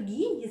даже в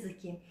другие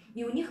языки,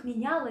 и у них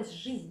менялась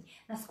жизнь.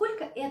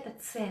 Насколько это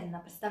ценно,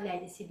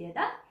 представляете себе,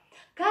 да?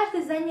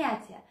 Каждое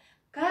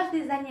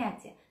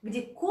занятие,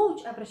 где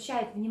коуч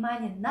обращает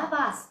внимание на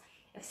вас,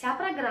 вся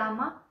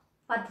программа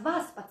под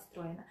вас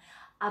подстроена,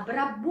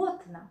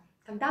 обработана.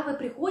 Когда вы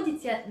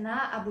приходите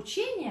на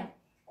обучение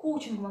в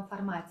коучинговом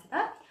формате,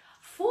 да,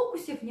 в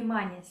фокусе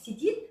внимания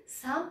сидит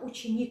сам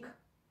ученик.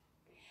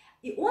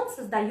 И он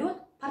создает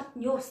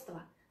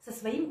партнерство со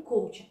своим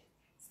коучем.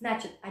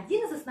 Значит,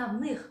 один из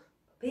основных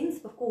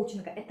принципов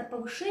коучинга – это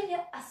повышение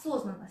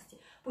осознанности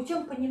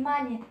путем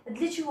понимания,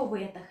 для чего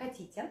вы это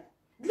хотите,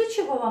 для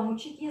чего вам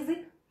учить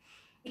язык.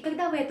 И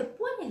когда вы это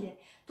поняли,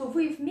 то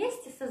вы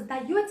вместе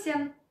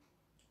создаете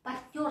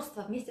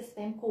партнерство вместе со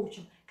своим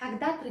коучем.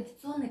 Когда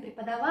традиционный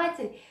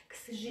преподаватель, к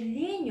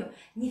сожалению,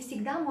 не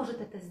всегда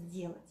может это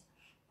сделать.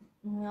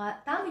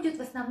 Там идет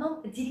в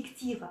основном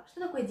директива.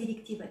 Что такое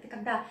директива? Это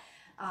когда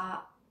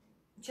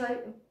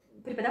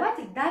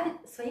преподаватель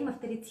давит своим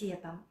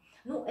авторитетом.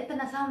 Ну, это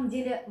на самом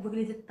деле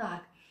выглядит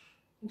так.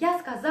 Я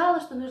сказала,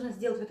 что нужно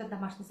сделать вот это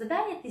домашнее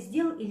задание, ты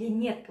сделал или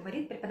нет,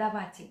 говорит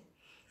преподаватель.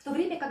 В то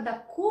время, когда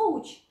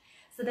коуч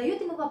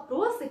задает ему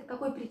вопросы, по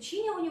какой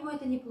причине у него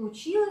это не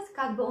получилось,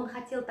 как бы он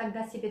хотел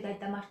тогда себе дать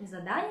домашнее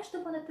задание,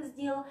 чтобы он это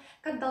сделал,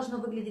 как должно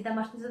выглядеть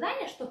домашнее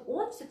задание, чтобы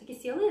он все-таки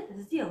сел и это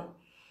сделал.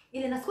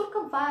 Или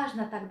насколько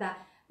важно тогда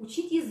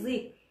учить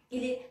язык,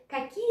 или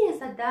какие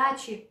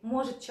задачи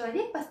может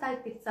человек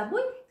поставить перед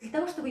собой для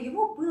того, чтобы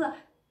ему было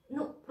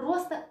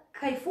просто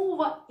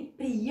кайфово и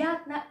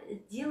приятно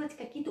делать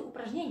какие-то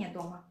упражнения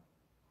дома.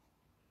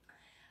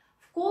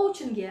 В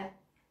коучинге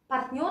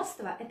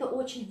партнерство – это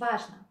очень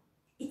важно.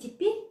 И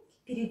теперь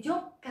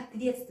перейдем к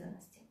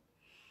ответственности.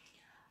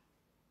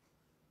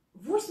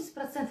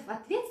 80%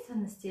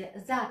 ответственности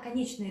за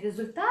конечный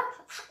результат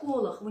в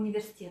школах, в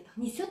университетах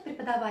несет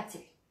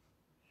преподаватель.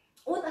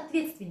 Он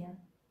ответственен.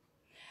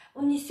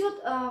 Он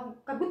несет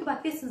как будто бы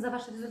ответственность за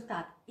ваш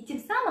результат. И тем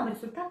самым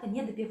результата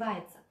не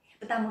добивается.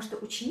 Потому что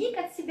ученик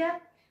от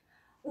себя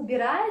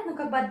убирает,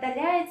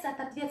 отдаляется от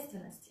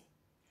ответственности.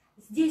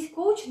 Здесь в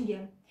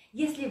коучинге,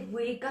 если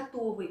вы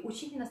готовы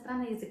учить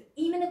иностранный язык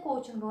именно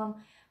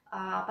коучинговым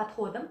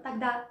подходом,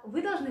 тогда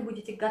вы должны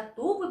будете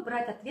готовы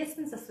брать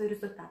ответственность за свой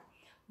результат.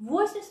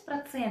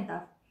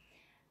 80%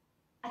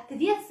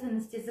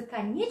 ответственности за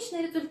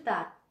конечный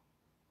результат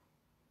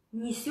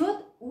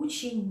несет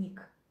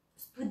ученик.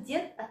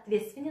 студент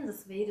ответственен за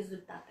свои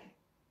результаты.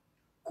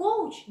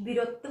 Коуч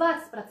берет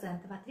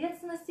 20%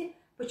 ответственности.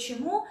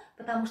 Почему?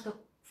 Потому что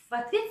в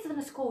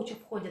ответственность коуча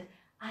входит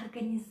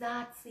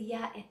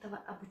организация этого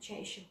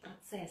обучающего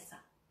процесса,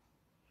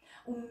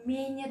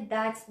 умение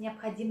дать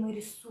необходимый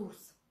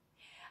ресурс,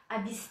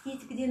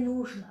 объяснить, где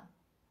нужно,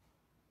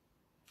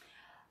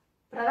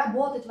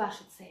 проработать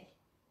вашу цель,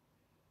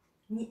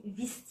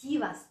 вести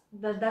вас,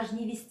 даже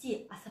не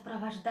вести, а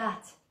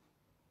сопровождать.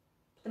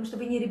 Потому что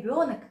вы не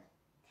ребенок,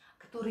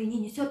 который не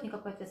несет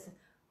никакой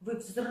ответственности. Вы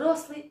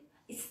взрослый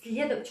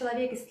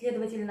человек,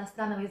 исследователь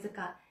иностранного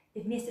языка.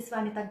 И вместе с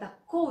вами тогда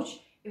коуч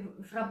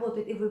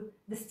работает, и вы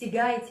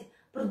достигаете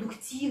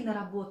продуктивно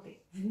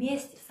работы,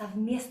 вместе,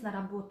 совместно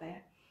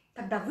работая.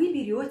 Тогда вы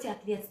берете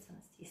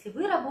ответственность. Если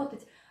вы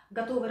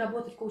готовы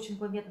работать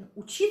коучинговым методом,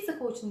 учиться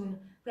коучинговому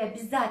методу, вы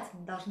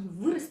обязательно должны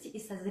вырасти и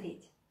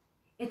созреть.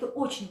 Это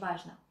очень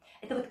важно.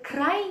 Это вот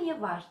крайне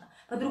важно.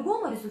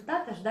 По-другому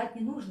результата ждать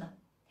не нужно.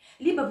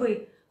 Либо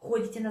вы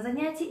ходите на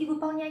занятия и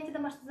выполняете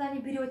домашнее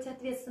задание, берете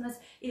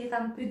ответственность, или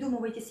там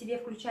придумываете себе,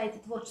 включаете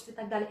творчество и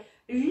так далее,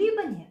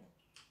 либо нет.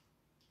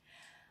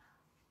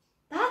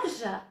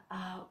 Также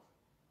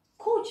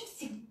коуч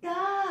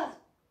всегда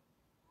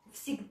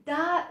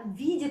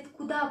видит,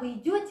 куда вы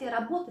идете,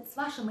 работать с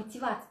вашей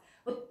мотивацией.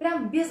 Вот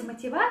прям без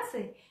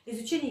мотивации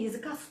изучение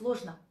языка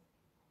сложно.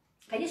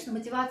 Конечно,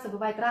 мотивация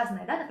бывает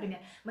разная, да, например,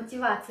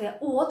 мотивация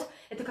от,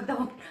 это когда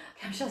прямо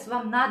сейчас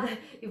вам надо,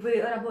 и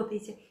вы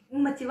работаете.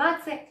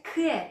 Мотивация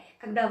к,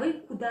 когда вы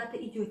куда-то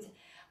идете.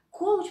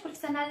 Коуч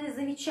профессионально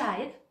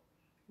замечает,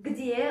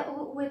 где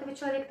у этого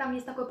человека, там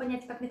есть такое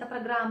понятие, как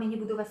метапрограммы, не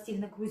буду вас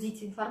сильно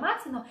грузить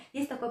информацией, но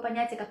есть такое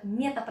понятие, как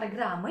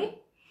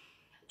метапрограммы.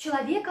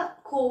 Человека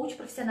коуч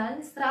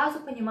профессиональный сразу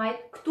понимает,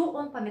 кто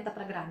он по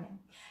метапрограмме.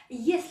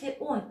 Если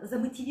он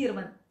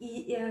замотивирован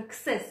и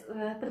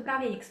по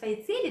направлению к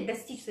своей цели,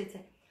 достичь своей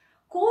цели,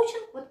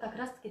 коучинг вот как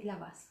раз-таки для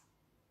вас.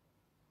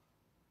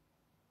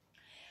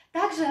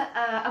 Также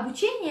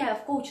обучение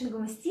в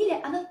коучинговом стиле,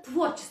 оно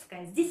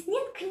творческое. Здесь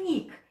нет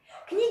книг.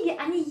 Книги,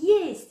 они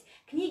есть.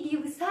 Книги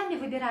вы сами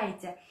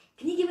выбираете.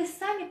 Книги вы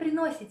сами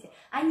приносите.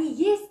 Они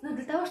есть, но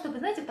для того, чтобы,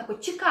 знаете, вот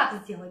такой чекап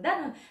сделать. Да?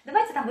 Ну,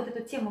 давайте там вот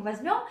эту тему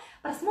возьмем,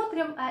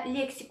 просмотрим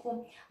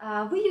лексику,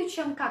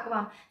 выучим, как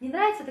вам. Не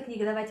нравится эта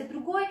книга, давайте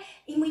другой.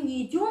 И мы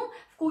не идем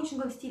в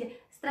коучинговом стиле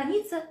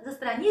страница за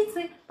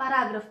страницей,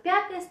 параграф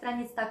 5,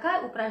 страница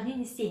такая,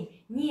 упражнение 7.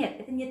 Нет,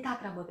 это не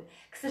так работает.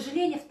 К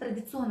сожалению, в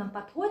традиционном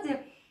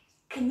подходе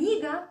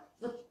книга,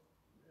 вот,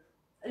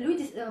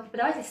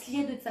 преподаватель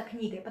следует за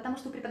книгой, потому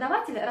что у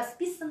преподавателя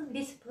расписан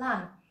весь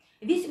план.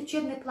 Весь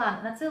учебный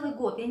план на целый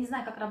год. Я не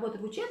знаю, как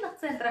работает в учебных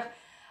центрах.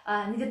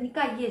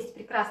 Наверняка есть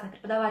прекрасные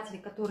преподаватели,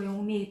 которые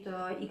умеют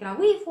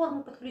игровые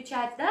формы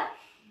подключать,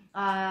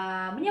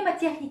 да?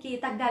 Мнемотехники и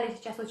так далее.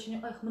 Сейчас очень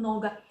их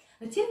много.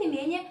 Но тем не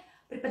менее,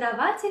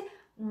 преподаватель,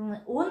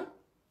 он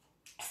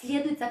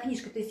следует за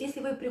книжкой. То есть, если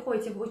вы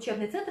приходите в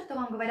учебный центр, то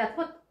вам говорят,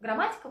 вот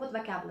грамматика, вот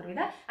vocabulary,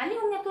 да? Они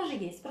у меня тоже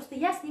есть. Просто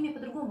я с ними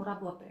по-другому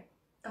работаю,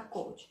 как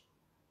коуч.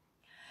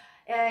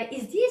 И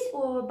здесь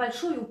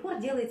большой упор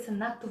делается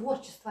на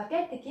творчество.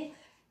 Опять-таки,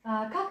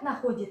 как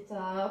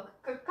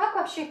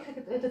вообще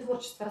это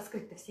творчество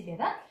раскрыто в себе,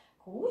 да?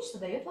 Коуч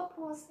задает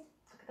вопросы.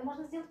 Как это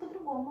можно сделать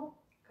по-другому?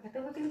 Как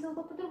это выглядело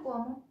бы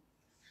по-другому?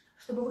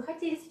 Что бы вы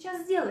хотели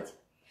сейчас сделать?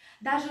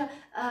 Даже,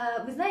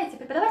 вы знаете,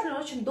 преподаватель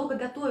очень долго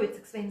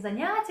готовится к своим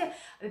занятиям,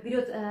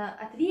 берет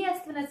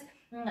ответственность.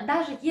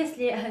 Даже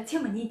если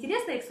тема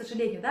неинтересная, к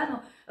сожалению,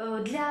 да, но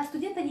для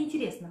студента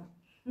неинтересна.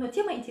 Но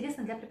тема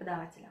интересна для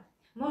преподавателя.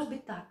 Может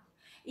быть так.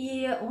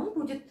 И он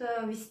будет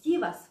вести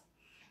вас.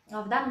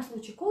 В данном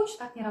случае коуч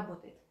так не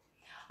работает.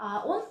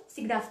 Он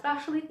всегда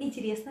спрашивает,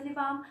 интересно ли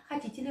вам,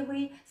 хотите ли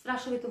вы,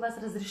 спрашивает у вас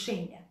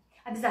разрешение.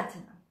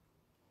 Обязательно.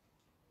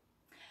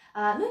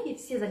 Ну и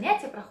все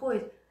занятия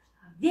проходят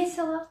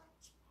весело,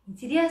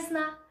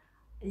 интересно,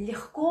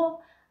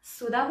 легко,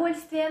 с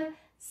удовольствием,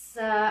 с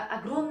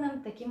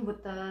огромным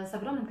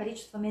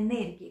количеством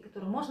энергии,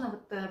 которую можно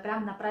вот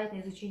прямо направить на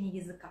изучение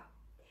языка.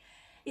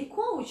 И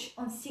коуч,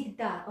 он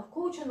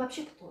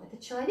вообще кто? Это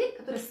человек,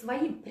 который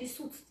своим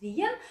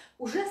присутствием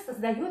уже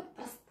создает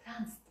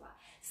пространство.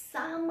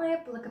 Самое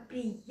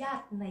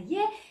благоприятное,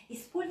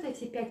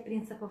 используйте 5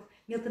 принципов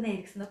Милтона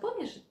Эриксона.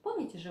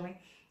 Помните же вы?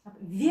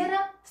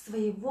 Вера в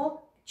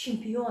своего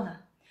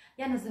чемпиона.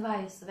 Я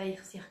называю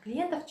своих всех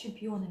клиентов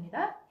чемпионами,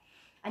 да?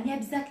 Они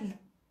обязательно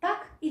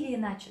так или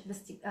иначе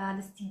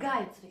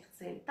достигают своих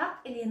целей,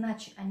 так или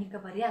иначе они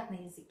говорят на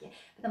языке,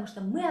 потому что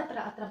мы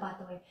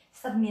отрабатываем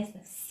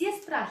совместно все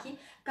страхи,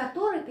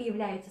 которые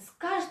появляются с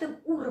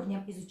каждым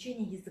уровнем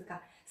изучения языка,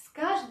 с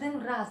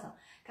каждым разом.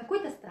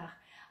 Какой-то страх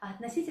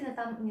относительно,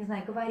 там, не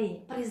знаю,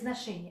 говорения,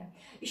 произношения,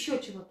 еще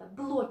чего-то,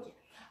 блоки,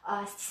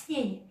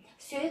 стеснение.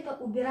 Все это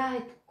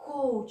убирает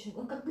коучинг,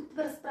 он как будто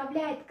бы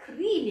расправляет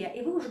крылья,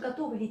 и вы уже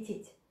готовы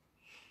лететь.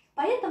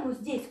 Поэтому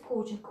здесь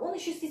коучинг, он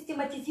еще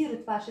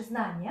систематизирует ваши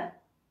знания,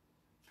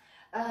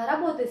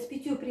 работает с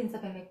 5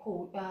 принципами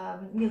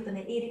Милтона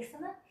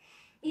Эриксона,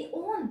 и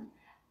он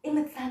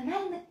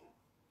эмоционально,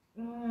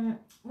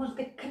 можно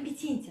сказать,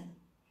 компетентен.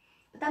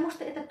 Потому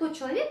что это тот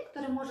человек,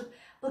 который может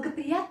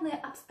благоприятную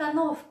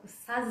обстановку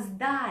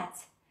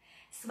создать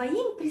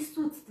своим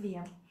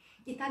присутствием.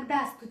 И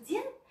тогда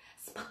студент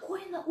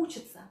спокойно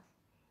учится.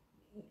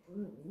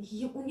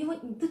 У него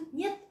тут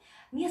нет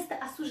места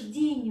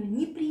осуждению,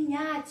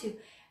 непринятию,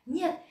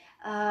 нет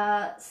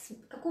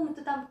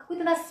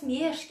какой-то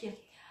насмешки.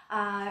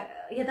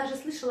 Я даже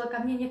слышала, ко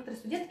мне некоторые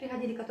студенты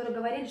приходили, которые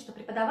говорили, что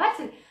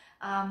преподаватель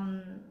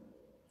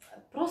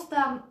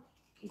просто,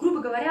 грубо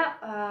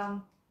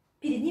говоря,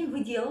 перед ним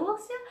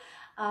выделывался,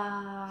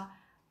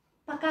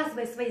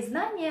 показывая свои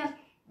знания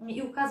и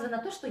указывая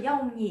на то, что я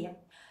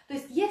умнее. То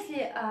есть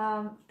если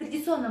в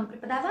традиционном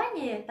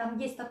преподавании там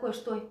есть такое,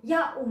 что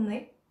я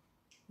умный,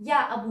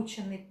 я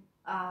обученный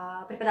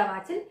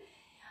преподаватель,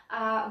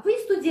 вы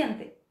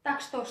студенты, так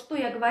что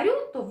я говорю,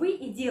 то вы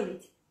и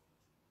делаете,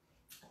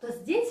 то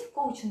здесь в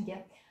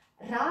коучинге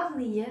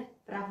равные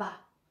права.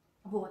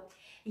 Вот.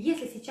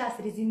 Если сейчас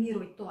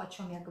резюмировать то, о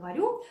чем я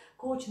говорю,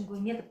 коучинговый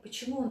метод,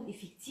 почему он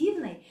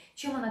эффективный,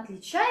 чем он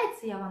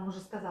отличается, я вам уже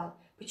сказала,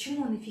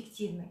 почему он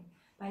эффективный.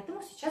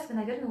 Поэтому сейчас вы,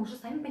 наверное, уже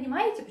сами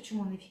понимаете,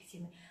 почему он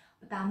эффективный.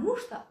 Потому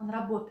что он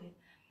работает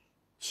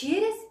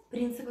через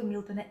принципы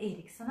Милтона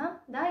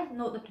Эриксона, да,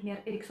 ну,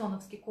 например,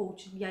 эриксоновский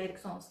коучинг, я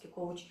эриксоновский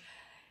коуч.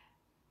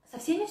 Со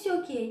всеми все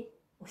окей,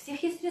 у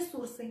всех есть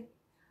ресурсы,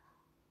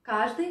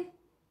 каждый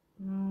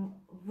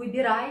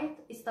выбирает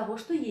из того,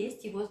 что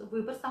есть, его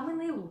выбор самый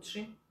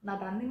наилучший на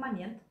данный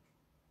момент.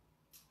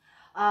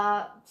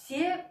 За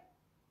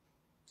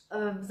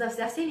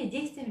всеми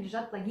действиями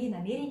лежат благие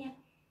намерения.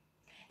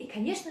 И,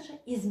 конечно же,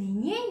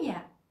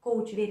 изменения,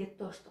 коуч верит в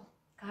то, что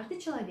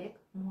каждый человек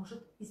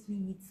может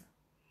измениться,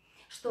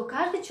 что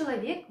каждый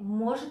человек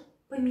может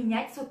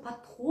поменять свой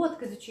подход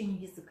к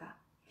изучению языка.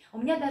 У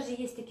меня даже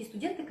есть такие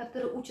студенты,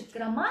 которые учат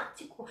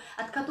грамматику,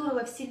 от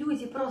которого все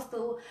люди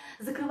просто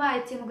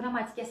закрывают тему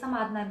грамматики. Я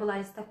сама одна была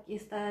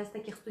из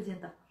таких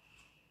студентов.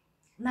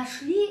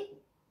 Нашли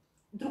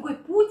другой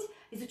путь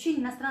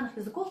изучения иностранных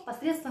языков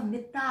посредством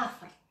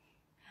метафор.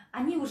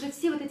 Они уже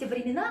все вот эти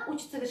времена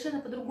учат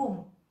совершенно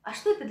по-другому. А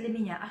что это для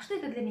меня? А что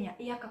это для меня?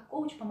 И я как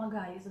коуч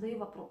помогаю и задаю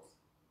вопрос.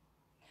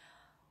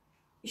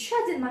 Еще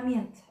один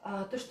момент,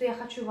 то, что я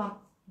хочу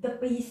вам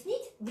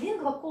пояснить, в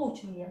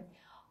лингвокоучинге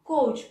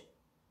коуч,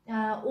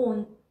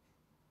 он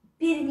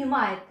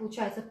перенимает,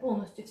 получается,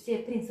 полностью все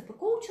принципы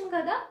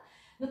коучинга, да?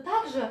 Но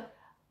также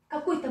в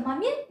какой-то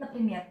момент,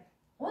 например,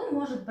 он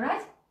может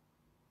брать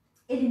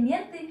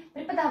элементы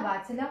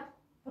преподавателя,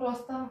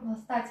 просто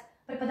стать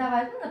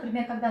преподавателем, ну,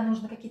 например, когда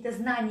нужно какие-то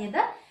знания,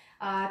 да,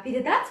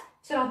 передать,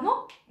 все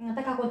равно,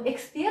 так как он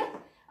эксперт,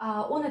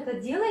 он это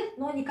делает,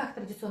 но не как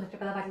традиционный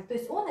преподаватель, то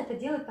есть он это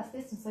делает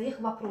посредством своих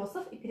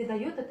вопросов и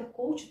передает это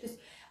коучу, то есть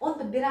он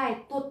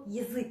подбирает тот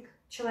язык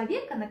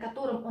человека, на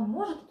котором он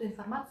может эту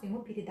информацию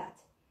ему передать,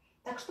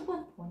 так, чтобы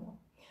он понял.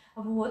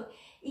 Вот.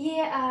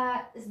 И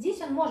здесь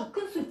он может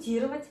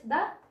консультировать,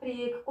 да,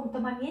 при каком-то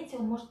моменте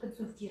он может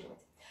консультировать.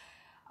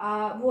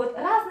 Вот,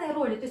 разные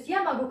роли, то есть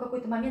я могу в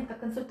какой-то момент как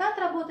консультант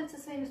работать со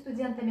своими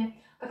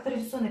студентами, как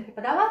традиционный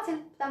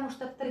преподаватель, потому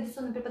что в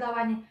традиционном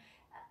преподавании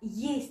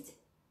есть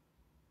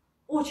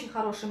очень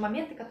хорошие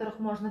моменты, которых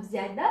можно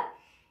взять, да,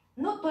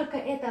 но только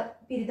это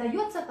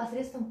передается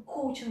посредством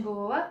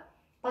коучингового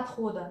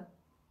подхода.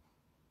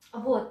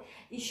 Вот,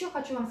 еще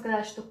хочу вам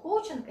сказать, что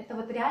коучинг это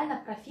вот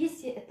реально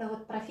профессия, это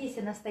вот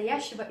профессия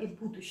настоящего и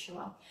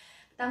будущего.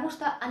 Потому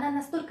что она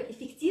настолько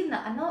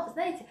эффективна, она,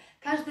 знаете,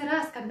 каждый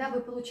раз, когда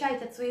вы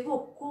получаете от своего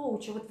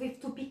коуча, вот вы в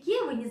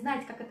тупике, вы не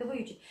знаете, как это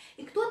выучить,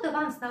 и кто-то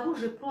вам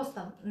снаружи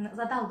просто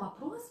задал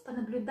вопрос,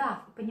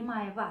 понаблюдав,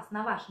 понимая вас,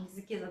 на вашем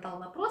языке задал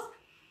вопрос,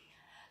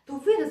 то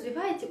вы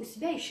развиваете у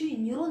себя еще и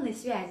нейронные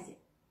связи.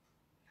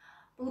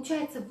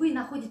 Получается, вы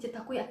находите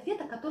такой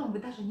ответ, о котором вы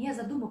даже не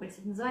задумывались.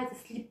 Это называется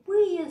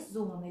слепые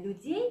зоны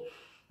людей.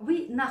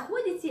 Вы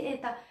находите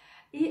это,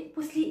 и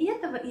после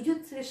этого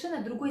идет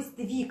совершенно другой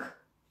сдвиг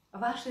в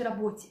вашей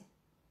работе.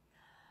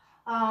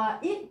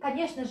 И,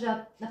 конечно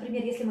же,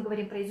 например, если мы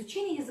говорим про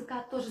изучение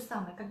языка, то же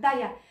самое.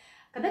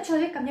 Когда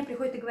человек ко мне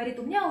приходит и говорит,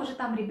 у меня уже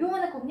там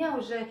ребенок, у меня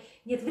уже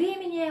нет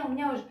времени, у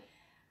меня уже...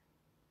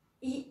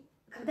 И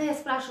когда я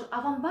спрашиваю,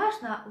 а вам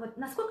важно, вот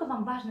насколько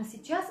вам важно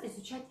сейчас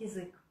изучать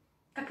язык?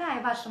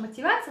 Какая ваша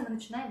мотивация, мы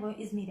начинаем его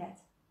измерять.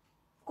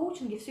 В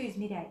коучинге все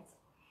измеряется.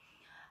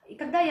 И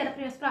когда я,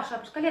 например, спрашиваю, а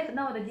по шкале от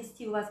 1 до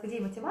 10 у вас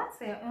где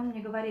мотивация, он мне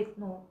говорит,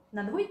 ну,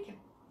 на 2.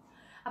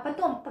 А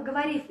потом,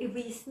 поговорив и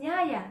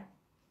выясняя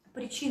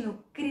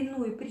причину,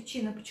 коренную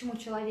причину, почему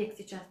человек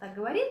сейчас так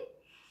говорит,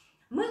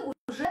 мы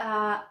уже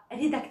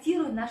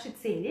редактируем наши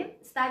цели,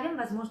 ставим,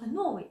 возможно,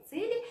 новые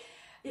цели,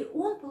 и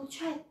он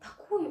получает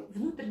такую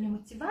внутреннюю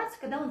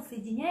мотивацию, когда он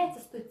соединяется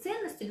с той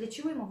ценностью, для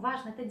чего ему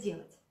важно это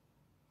делать.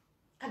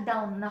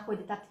 Когда он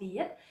находит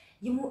ответ,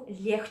 ему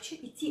легче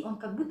идти, он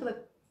как будто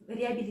бы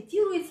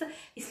реабилитируется,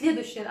 и в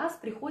следующий раз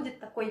приходит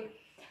такой,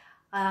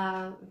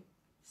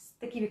 с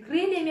такими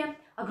крыльями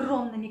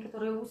огромными,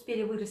 которые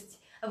успели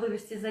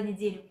вырасти за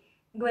неделю.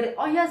 Говорит,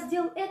 а я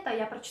сделал это,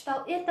 я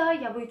прочитал это,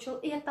 я выучил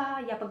это,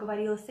 я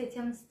поговорила с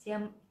этим, с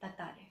тем и так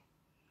далее.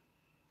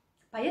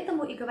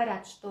 Поэтому и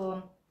говорят,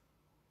 что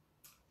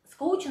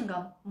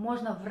коучингом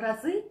можно в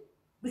разы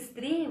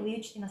быстрее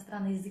выучить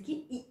иностранные языки,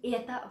 и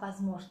это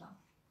возможно.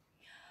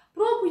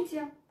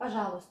 Пробуйте,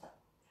 пожалуйста.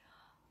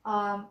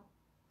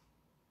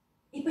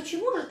 И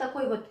почему же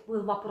такой вот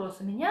был вопрос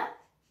у меня?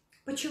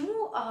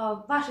 Почему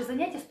ваши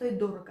занятия стоят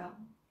дорого?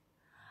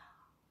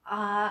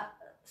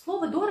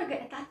 Слово «дорого» —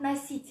 это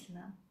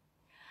относительно,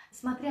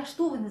 смотря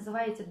что вы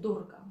называете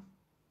дорого.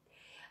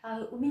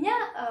 У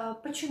меня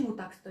почему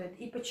так стоит?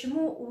 И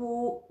почему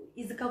у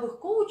языковых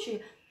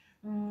коучей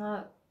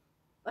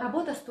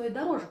работа стоит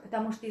дороже?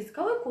 Потому что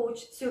языковой коуч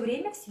все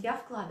время в себя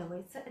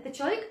вкладывается. Это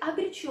человек,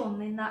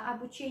 обреченный на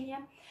обучение,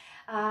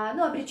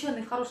 ну,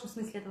 обреченный в хорошем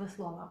смысле этого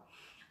слова.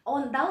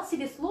 Он дал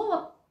себе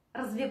слово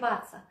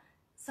развиваться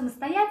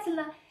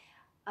самостоятельно,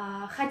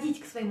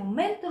 ходить к своему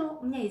ментору.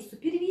 У меня есть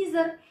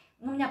супервизор,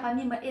 у меня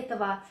помимо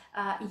этого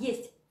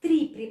есть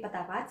 3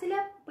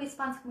 преподавателя по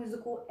испанскому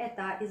языку.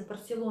 Это из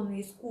Барселоны,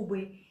 из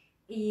Кубы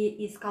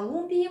и из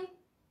Колумбии.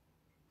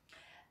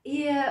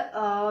 И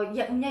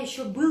у меня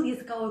еще был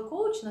языковой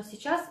коуч, но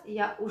сейчас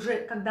я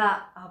уже,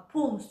 когда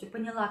полностью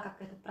поняла, как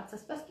этот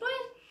процесс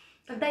построен,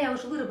 когда я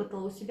уже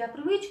выработала у себя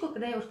привычку,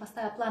 когда я уже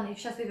поставила планы, и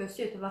сейчас я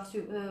все это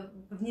вовсю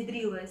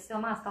внедрила,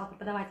 сама стала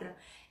преподавателем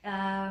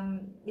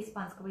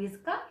испанского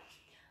языка,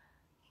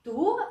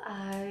 то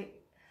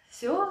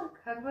все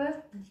как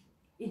бы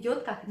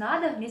идет как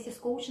надо, вместе с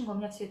коучингом у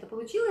меня все это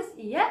получилось,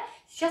 и я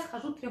сейчас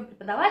хожу к 3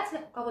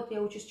 преподавателям, у кого-то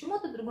я учусь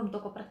чему-то, другому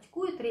только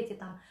практикую, третий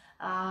там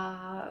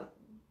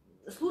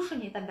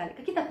слушание и так далее.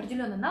 Какие-то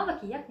определенные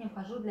навыки, я к ним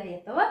хожу для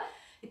этого.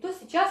 И то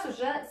сейчас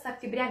уже с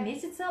октября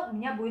месяца у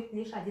меня будет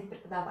лишь 1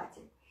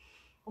 преподаватель.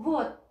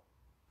 Вот.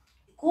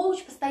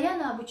 Коуч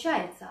постоянно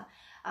обучается.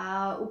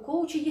 У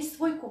коуча есть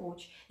свой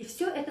коуч. И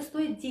все это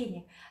стоит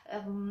денег.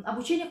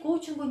 Обучение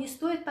коучингу не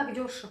стоит так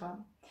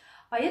дешево.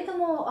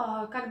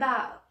 Поэтому,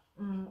 когда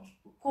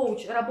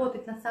коуч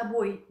работает над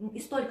собой и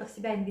столько в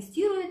себя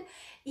инвестирует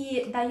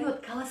и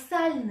дает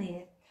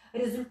колоссальные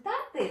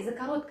результаты за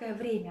короткое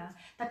время,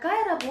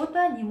 такая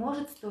работа не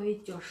может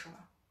стоить дешево.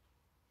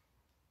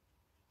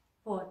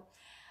 Вот.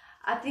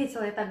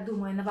 Ответила, я так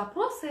думаю, на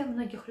вопросы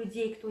многих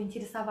людей, кто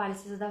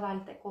интересовались и задавали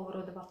такого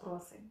рода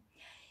вопросы.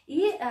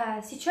 И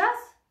сейчас,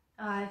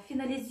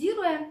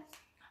 финализируя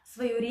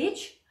свою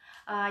речь,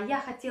 я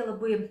хотела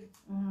бы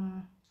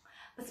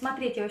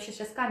посмотреть, я вообще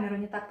сейчас камеру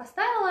не так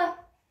поставила,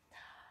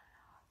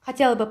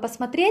 хотела бы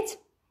посмотреть,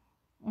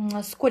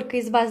 сколько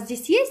из вас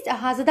здесь есть.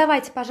 Ага,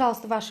 задавайте,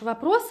 пожалуйста, ваши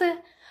вопросы,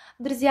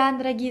 друзья,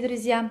 дорогие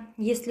друзья.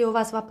 Если у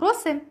вас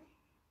вопросы,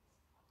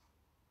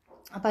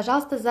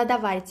 пожалуйста,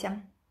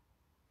 задавайте.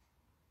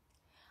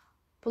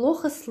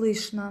 Плохо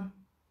слышно.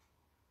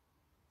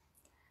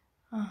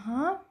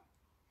 Ага.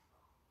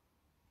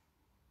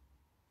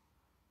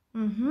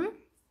 Угу.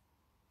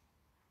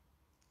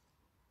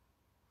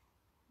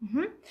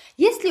 Угу.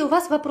 Есть ли у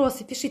вас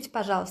вопросы, пишите,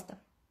 пожалуйста.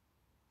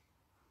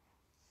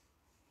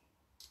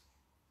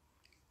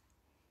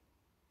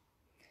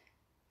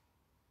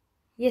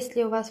 Есть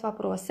ли у вас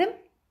вопросы?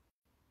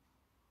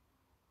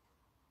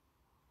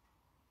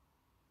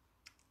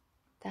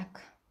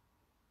 Так.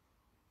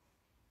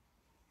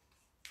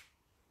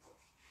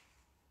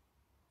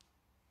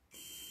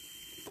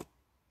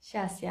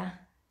 Сейчас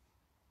я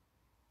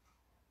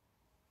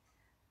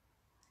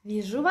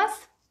вижу вас.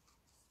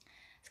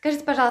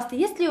 Скажите, пожалуйста,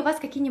 есть ли у вас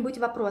какие-нибудь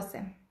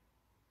вопросы?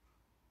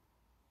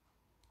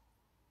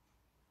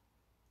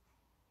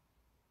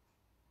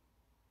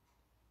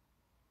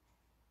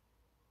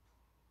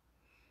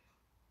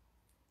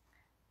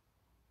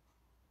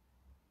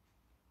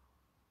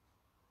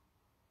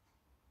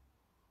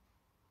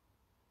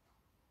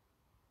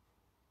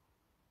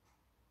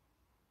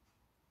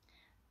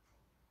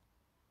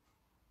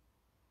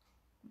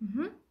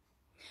 Угу.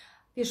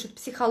 Пишут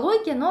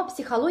психология, но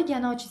психология,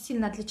 она очень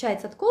сильно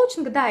отличается от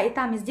коучинга, да, и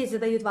там и здесь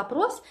задают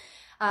вопрос,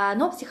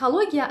 но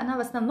психология, она в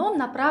основном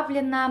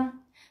направлена,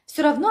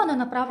 все равно она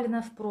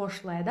направлена в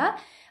прошлое,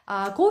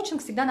 да,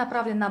 коучинг всегда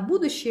направлен на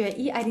будущее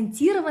и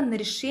ориентирован на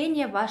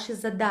решение вашей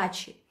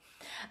задачи.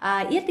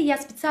 И это я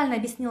специально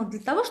объяснила для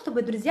того,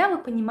 чтобы, друзья, вы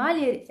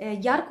понимали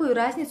яркую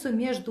разницу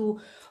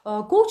между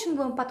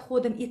коучинговым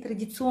подходом и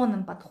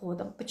традиционным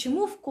подходом.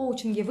 Почему в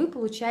коучинге вы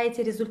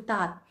получаете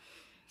результат?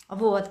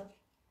 Вот.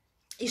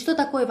 И что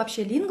такое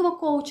вообще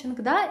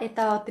лингвокоучинг? Да?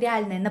 Это вот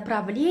реальное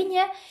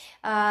направление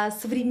в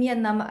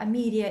современном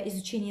мире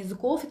изучения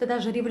языков. Это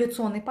даже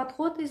революционный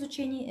подход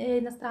изучения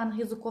иностранных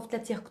языков для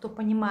тех, кто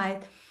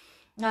понимает.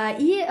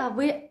 И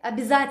вы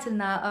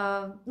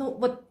обязательно, ну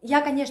вот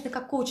я, конечно,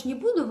 как коуч не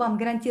буду вам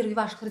гарантировать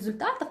ваших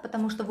результатов,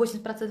 потому что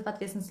 80%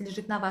 ответственности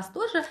лежит на вас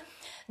тоже,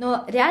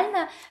 но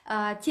реально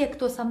те,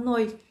 кто со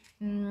мной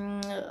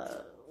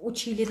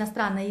учили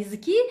иностранные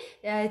языки,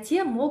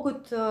 те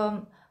могут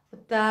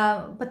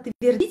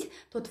подтвердить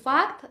тот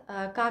факт,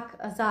 как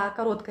за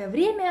короткое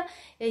время,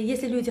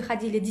 если люди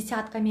ходили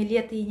десятками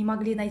лет и не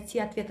могли найти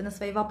ответы на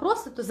свои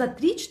вопросы, то за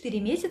 3-4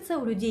 месяца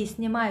у людей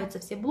снимаются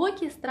все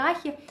блоки,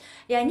 страхи,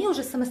 и они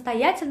уже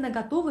самостоятельно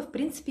готовы, в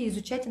принципе,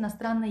 изучать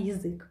иностранный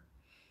язык.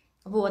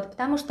 Вот,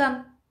 потому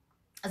что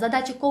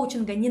Задача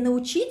коучинга не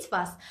научить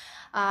вас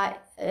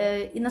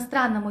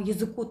иностранному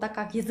языку, так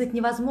как язык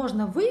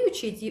невозможно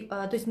выучить,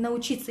 то есть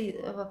научить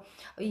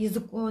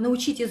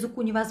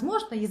языку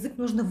невозможно, язык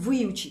нужно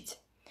выучить.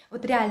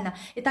 Вот реально.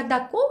 И тогда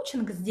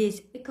коучинг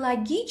здесь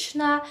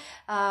экологично,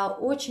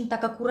 очень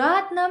так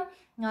аккуратно,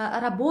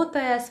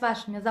 работая с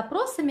вашими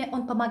запросами,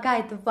 он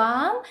помогает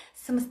вам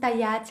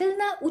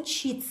самостоятельно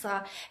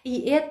учиться.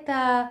 И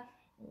это,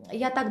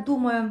 я так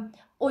думаю,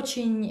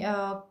 очень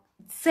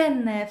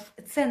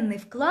ценный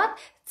вклад,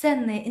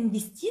 ценная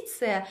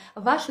инвестиция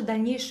в вашу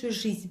дальнейшую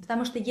жизнь.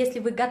 Потому что если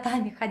вы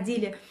годами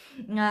ходили,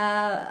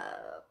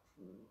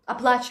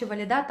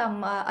 оплачивали, да,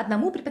 там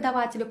одному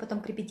преподавателю,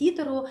 потом к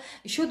репетитору,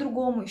 еще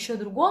другому,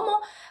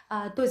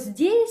 то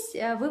здесь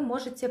вы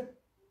можете,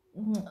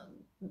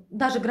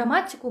 даже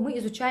грамматику мы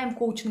изучаем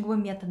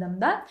коучинговым методом,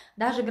 да,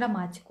 даже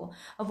грамматику.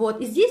 Вот.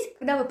 И здесь,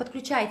 когда вы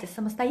подключаете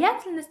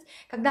самостоятельность,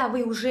 когда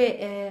вы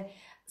уже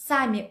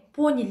сами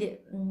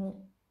поняли,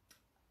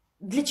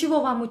 для чего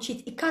вам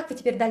учить и как вы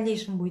теперь в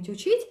дальнейшем будете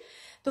учить,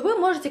 то вы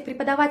можете к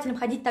преподавателям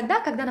ходить тогда,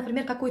 когда,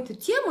 например, какую-то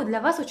тему для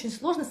вас очень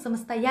сложно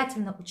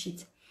самостоятельно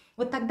учить.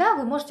 Вот тогда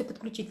вы можете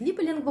подключить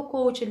либо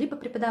лингвокоуча, либо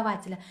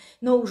преподавателя.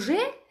 Но уже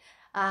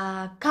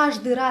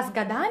каждый раз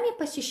годами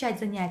посещать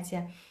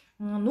занятия,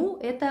 ну,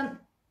 это...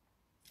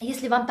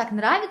 Если вам так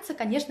нравится,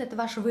 конечно, это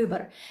ваш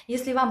выбор.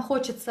 Если вам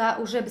хочется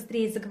уже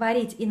быстрее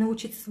заговорить и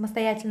научиться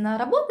самостоятельно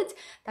работать,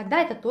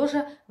 тогда это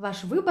тоже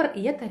ваш выбор,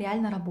 и это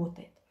реально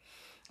работает.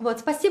 Вот,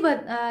 спасибо,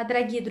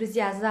 дорогие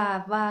друзья,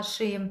 за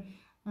ваши...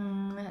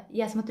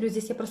 Я смотрю,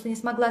 здесь я просто не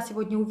смогла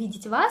сегодня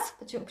увидеть вас.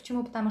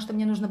 Почему? Потому что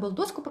мне нужно было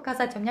доску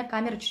показать, а у меня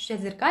камера чуть-чуть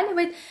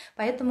отзеркаливает,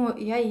 поэтому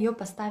я ее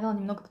поставила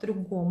немного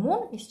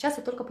по-другому. И сейчас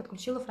я только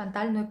подключила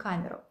фронтальную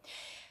камеру.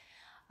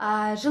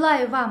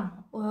 Желаю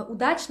вам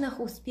удачных,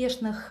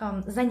 успешных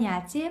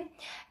занятий,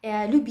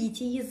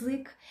 любите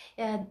язык,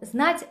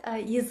 знать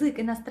язык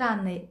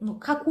иностранный, ну,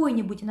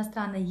 какой-нибудь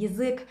иностранный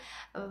язык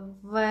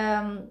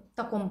в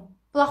таком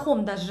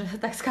плохом даже,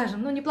 так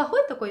скажем, ну,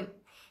 неплохой такой,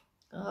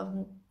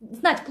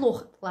 знать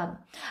плохо,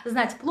 ладно,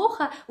 знать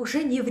плохо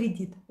уже не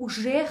вредит,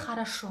 уже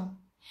хорошо.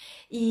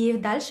 И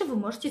дальше вы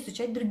можете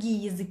изучать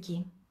другие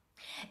языки.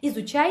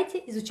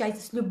 Изучайте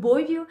с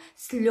любовью,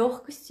 с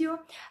легкостью,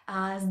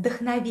 с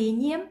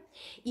вдохновением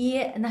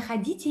и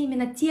находите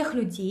именно тех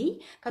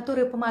людей,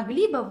 которые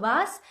помогли бы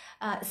вас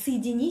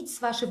соединить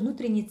с вашей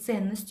внутренней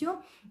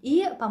ценностью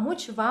и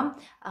помочь вам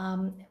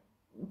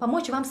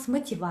с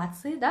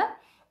мотивацией, да,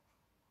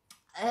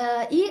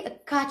 и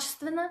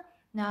качественно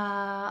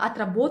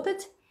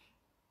отработать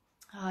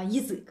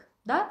язык,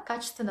 да,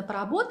 качественно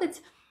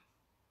поработать,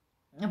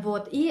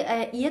 вот, и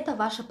это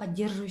ваша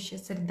поддерживающая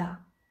среда.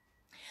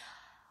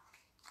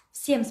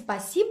 Всем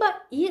спасибо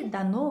и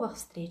до новых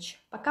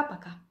встреч.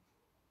 Пока-пока.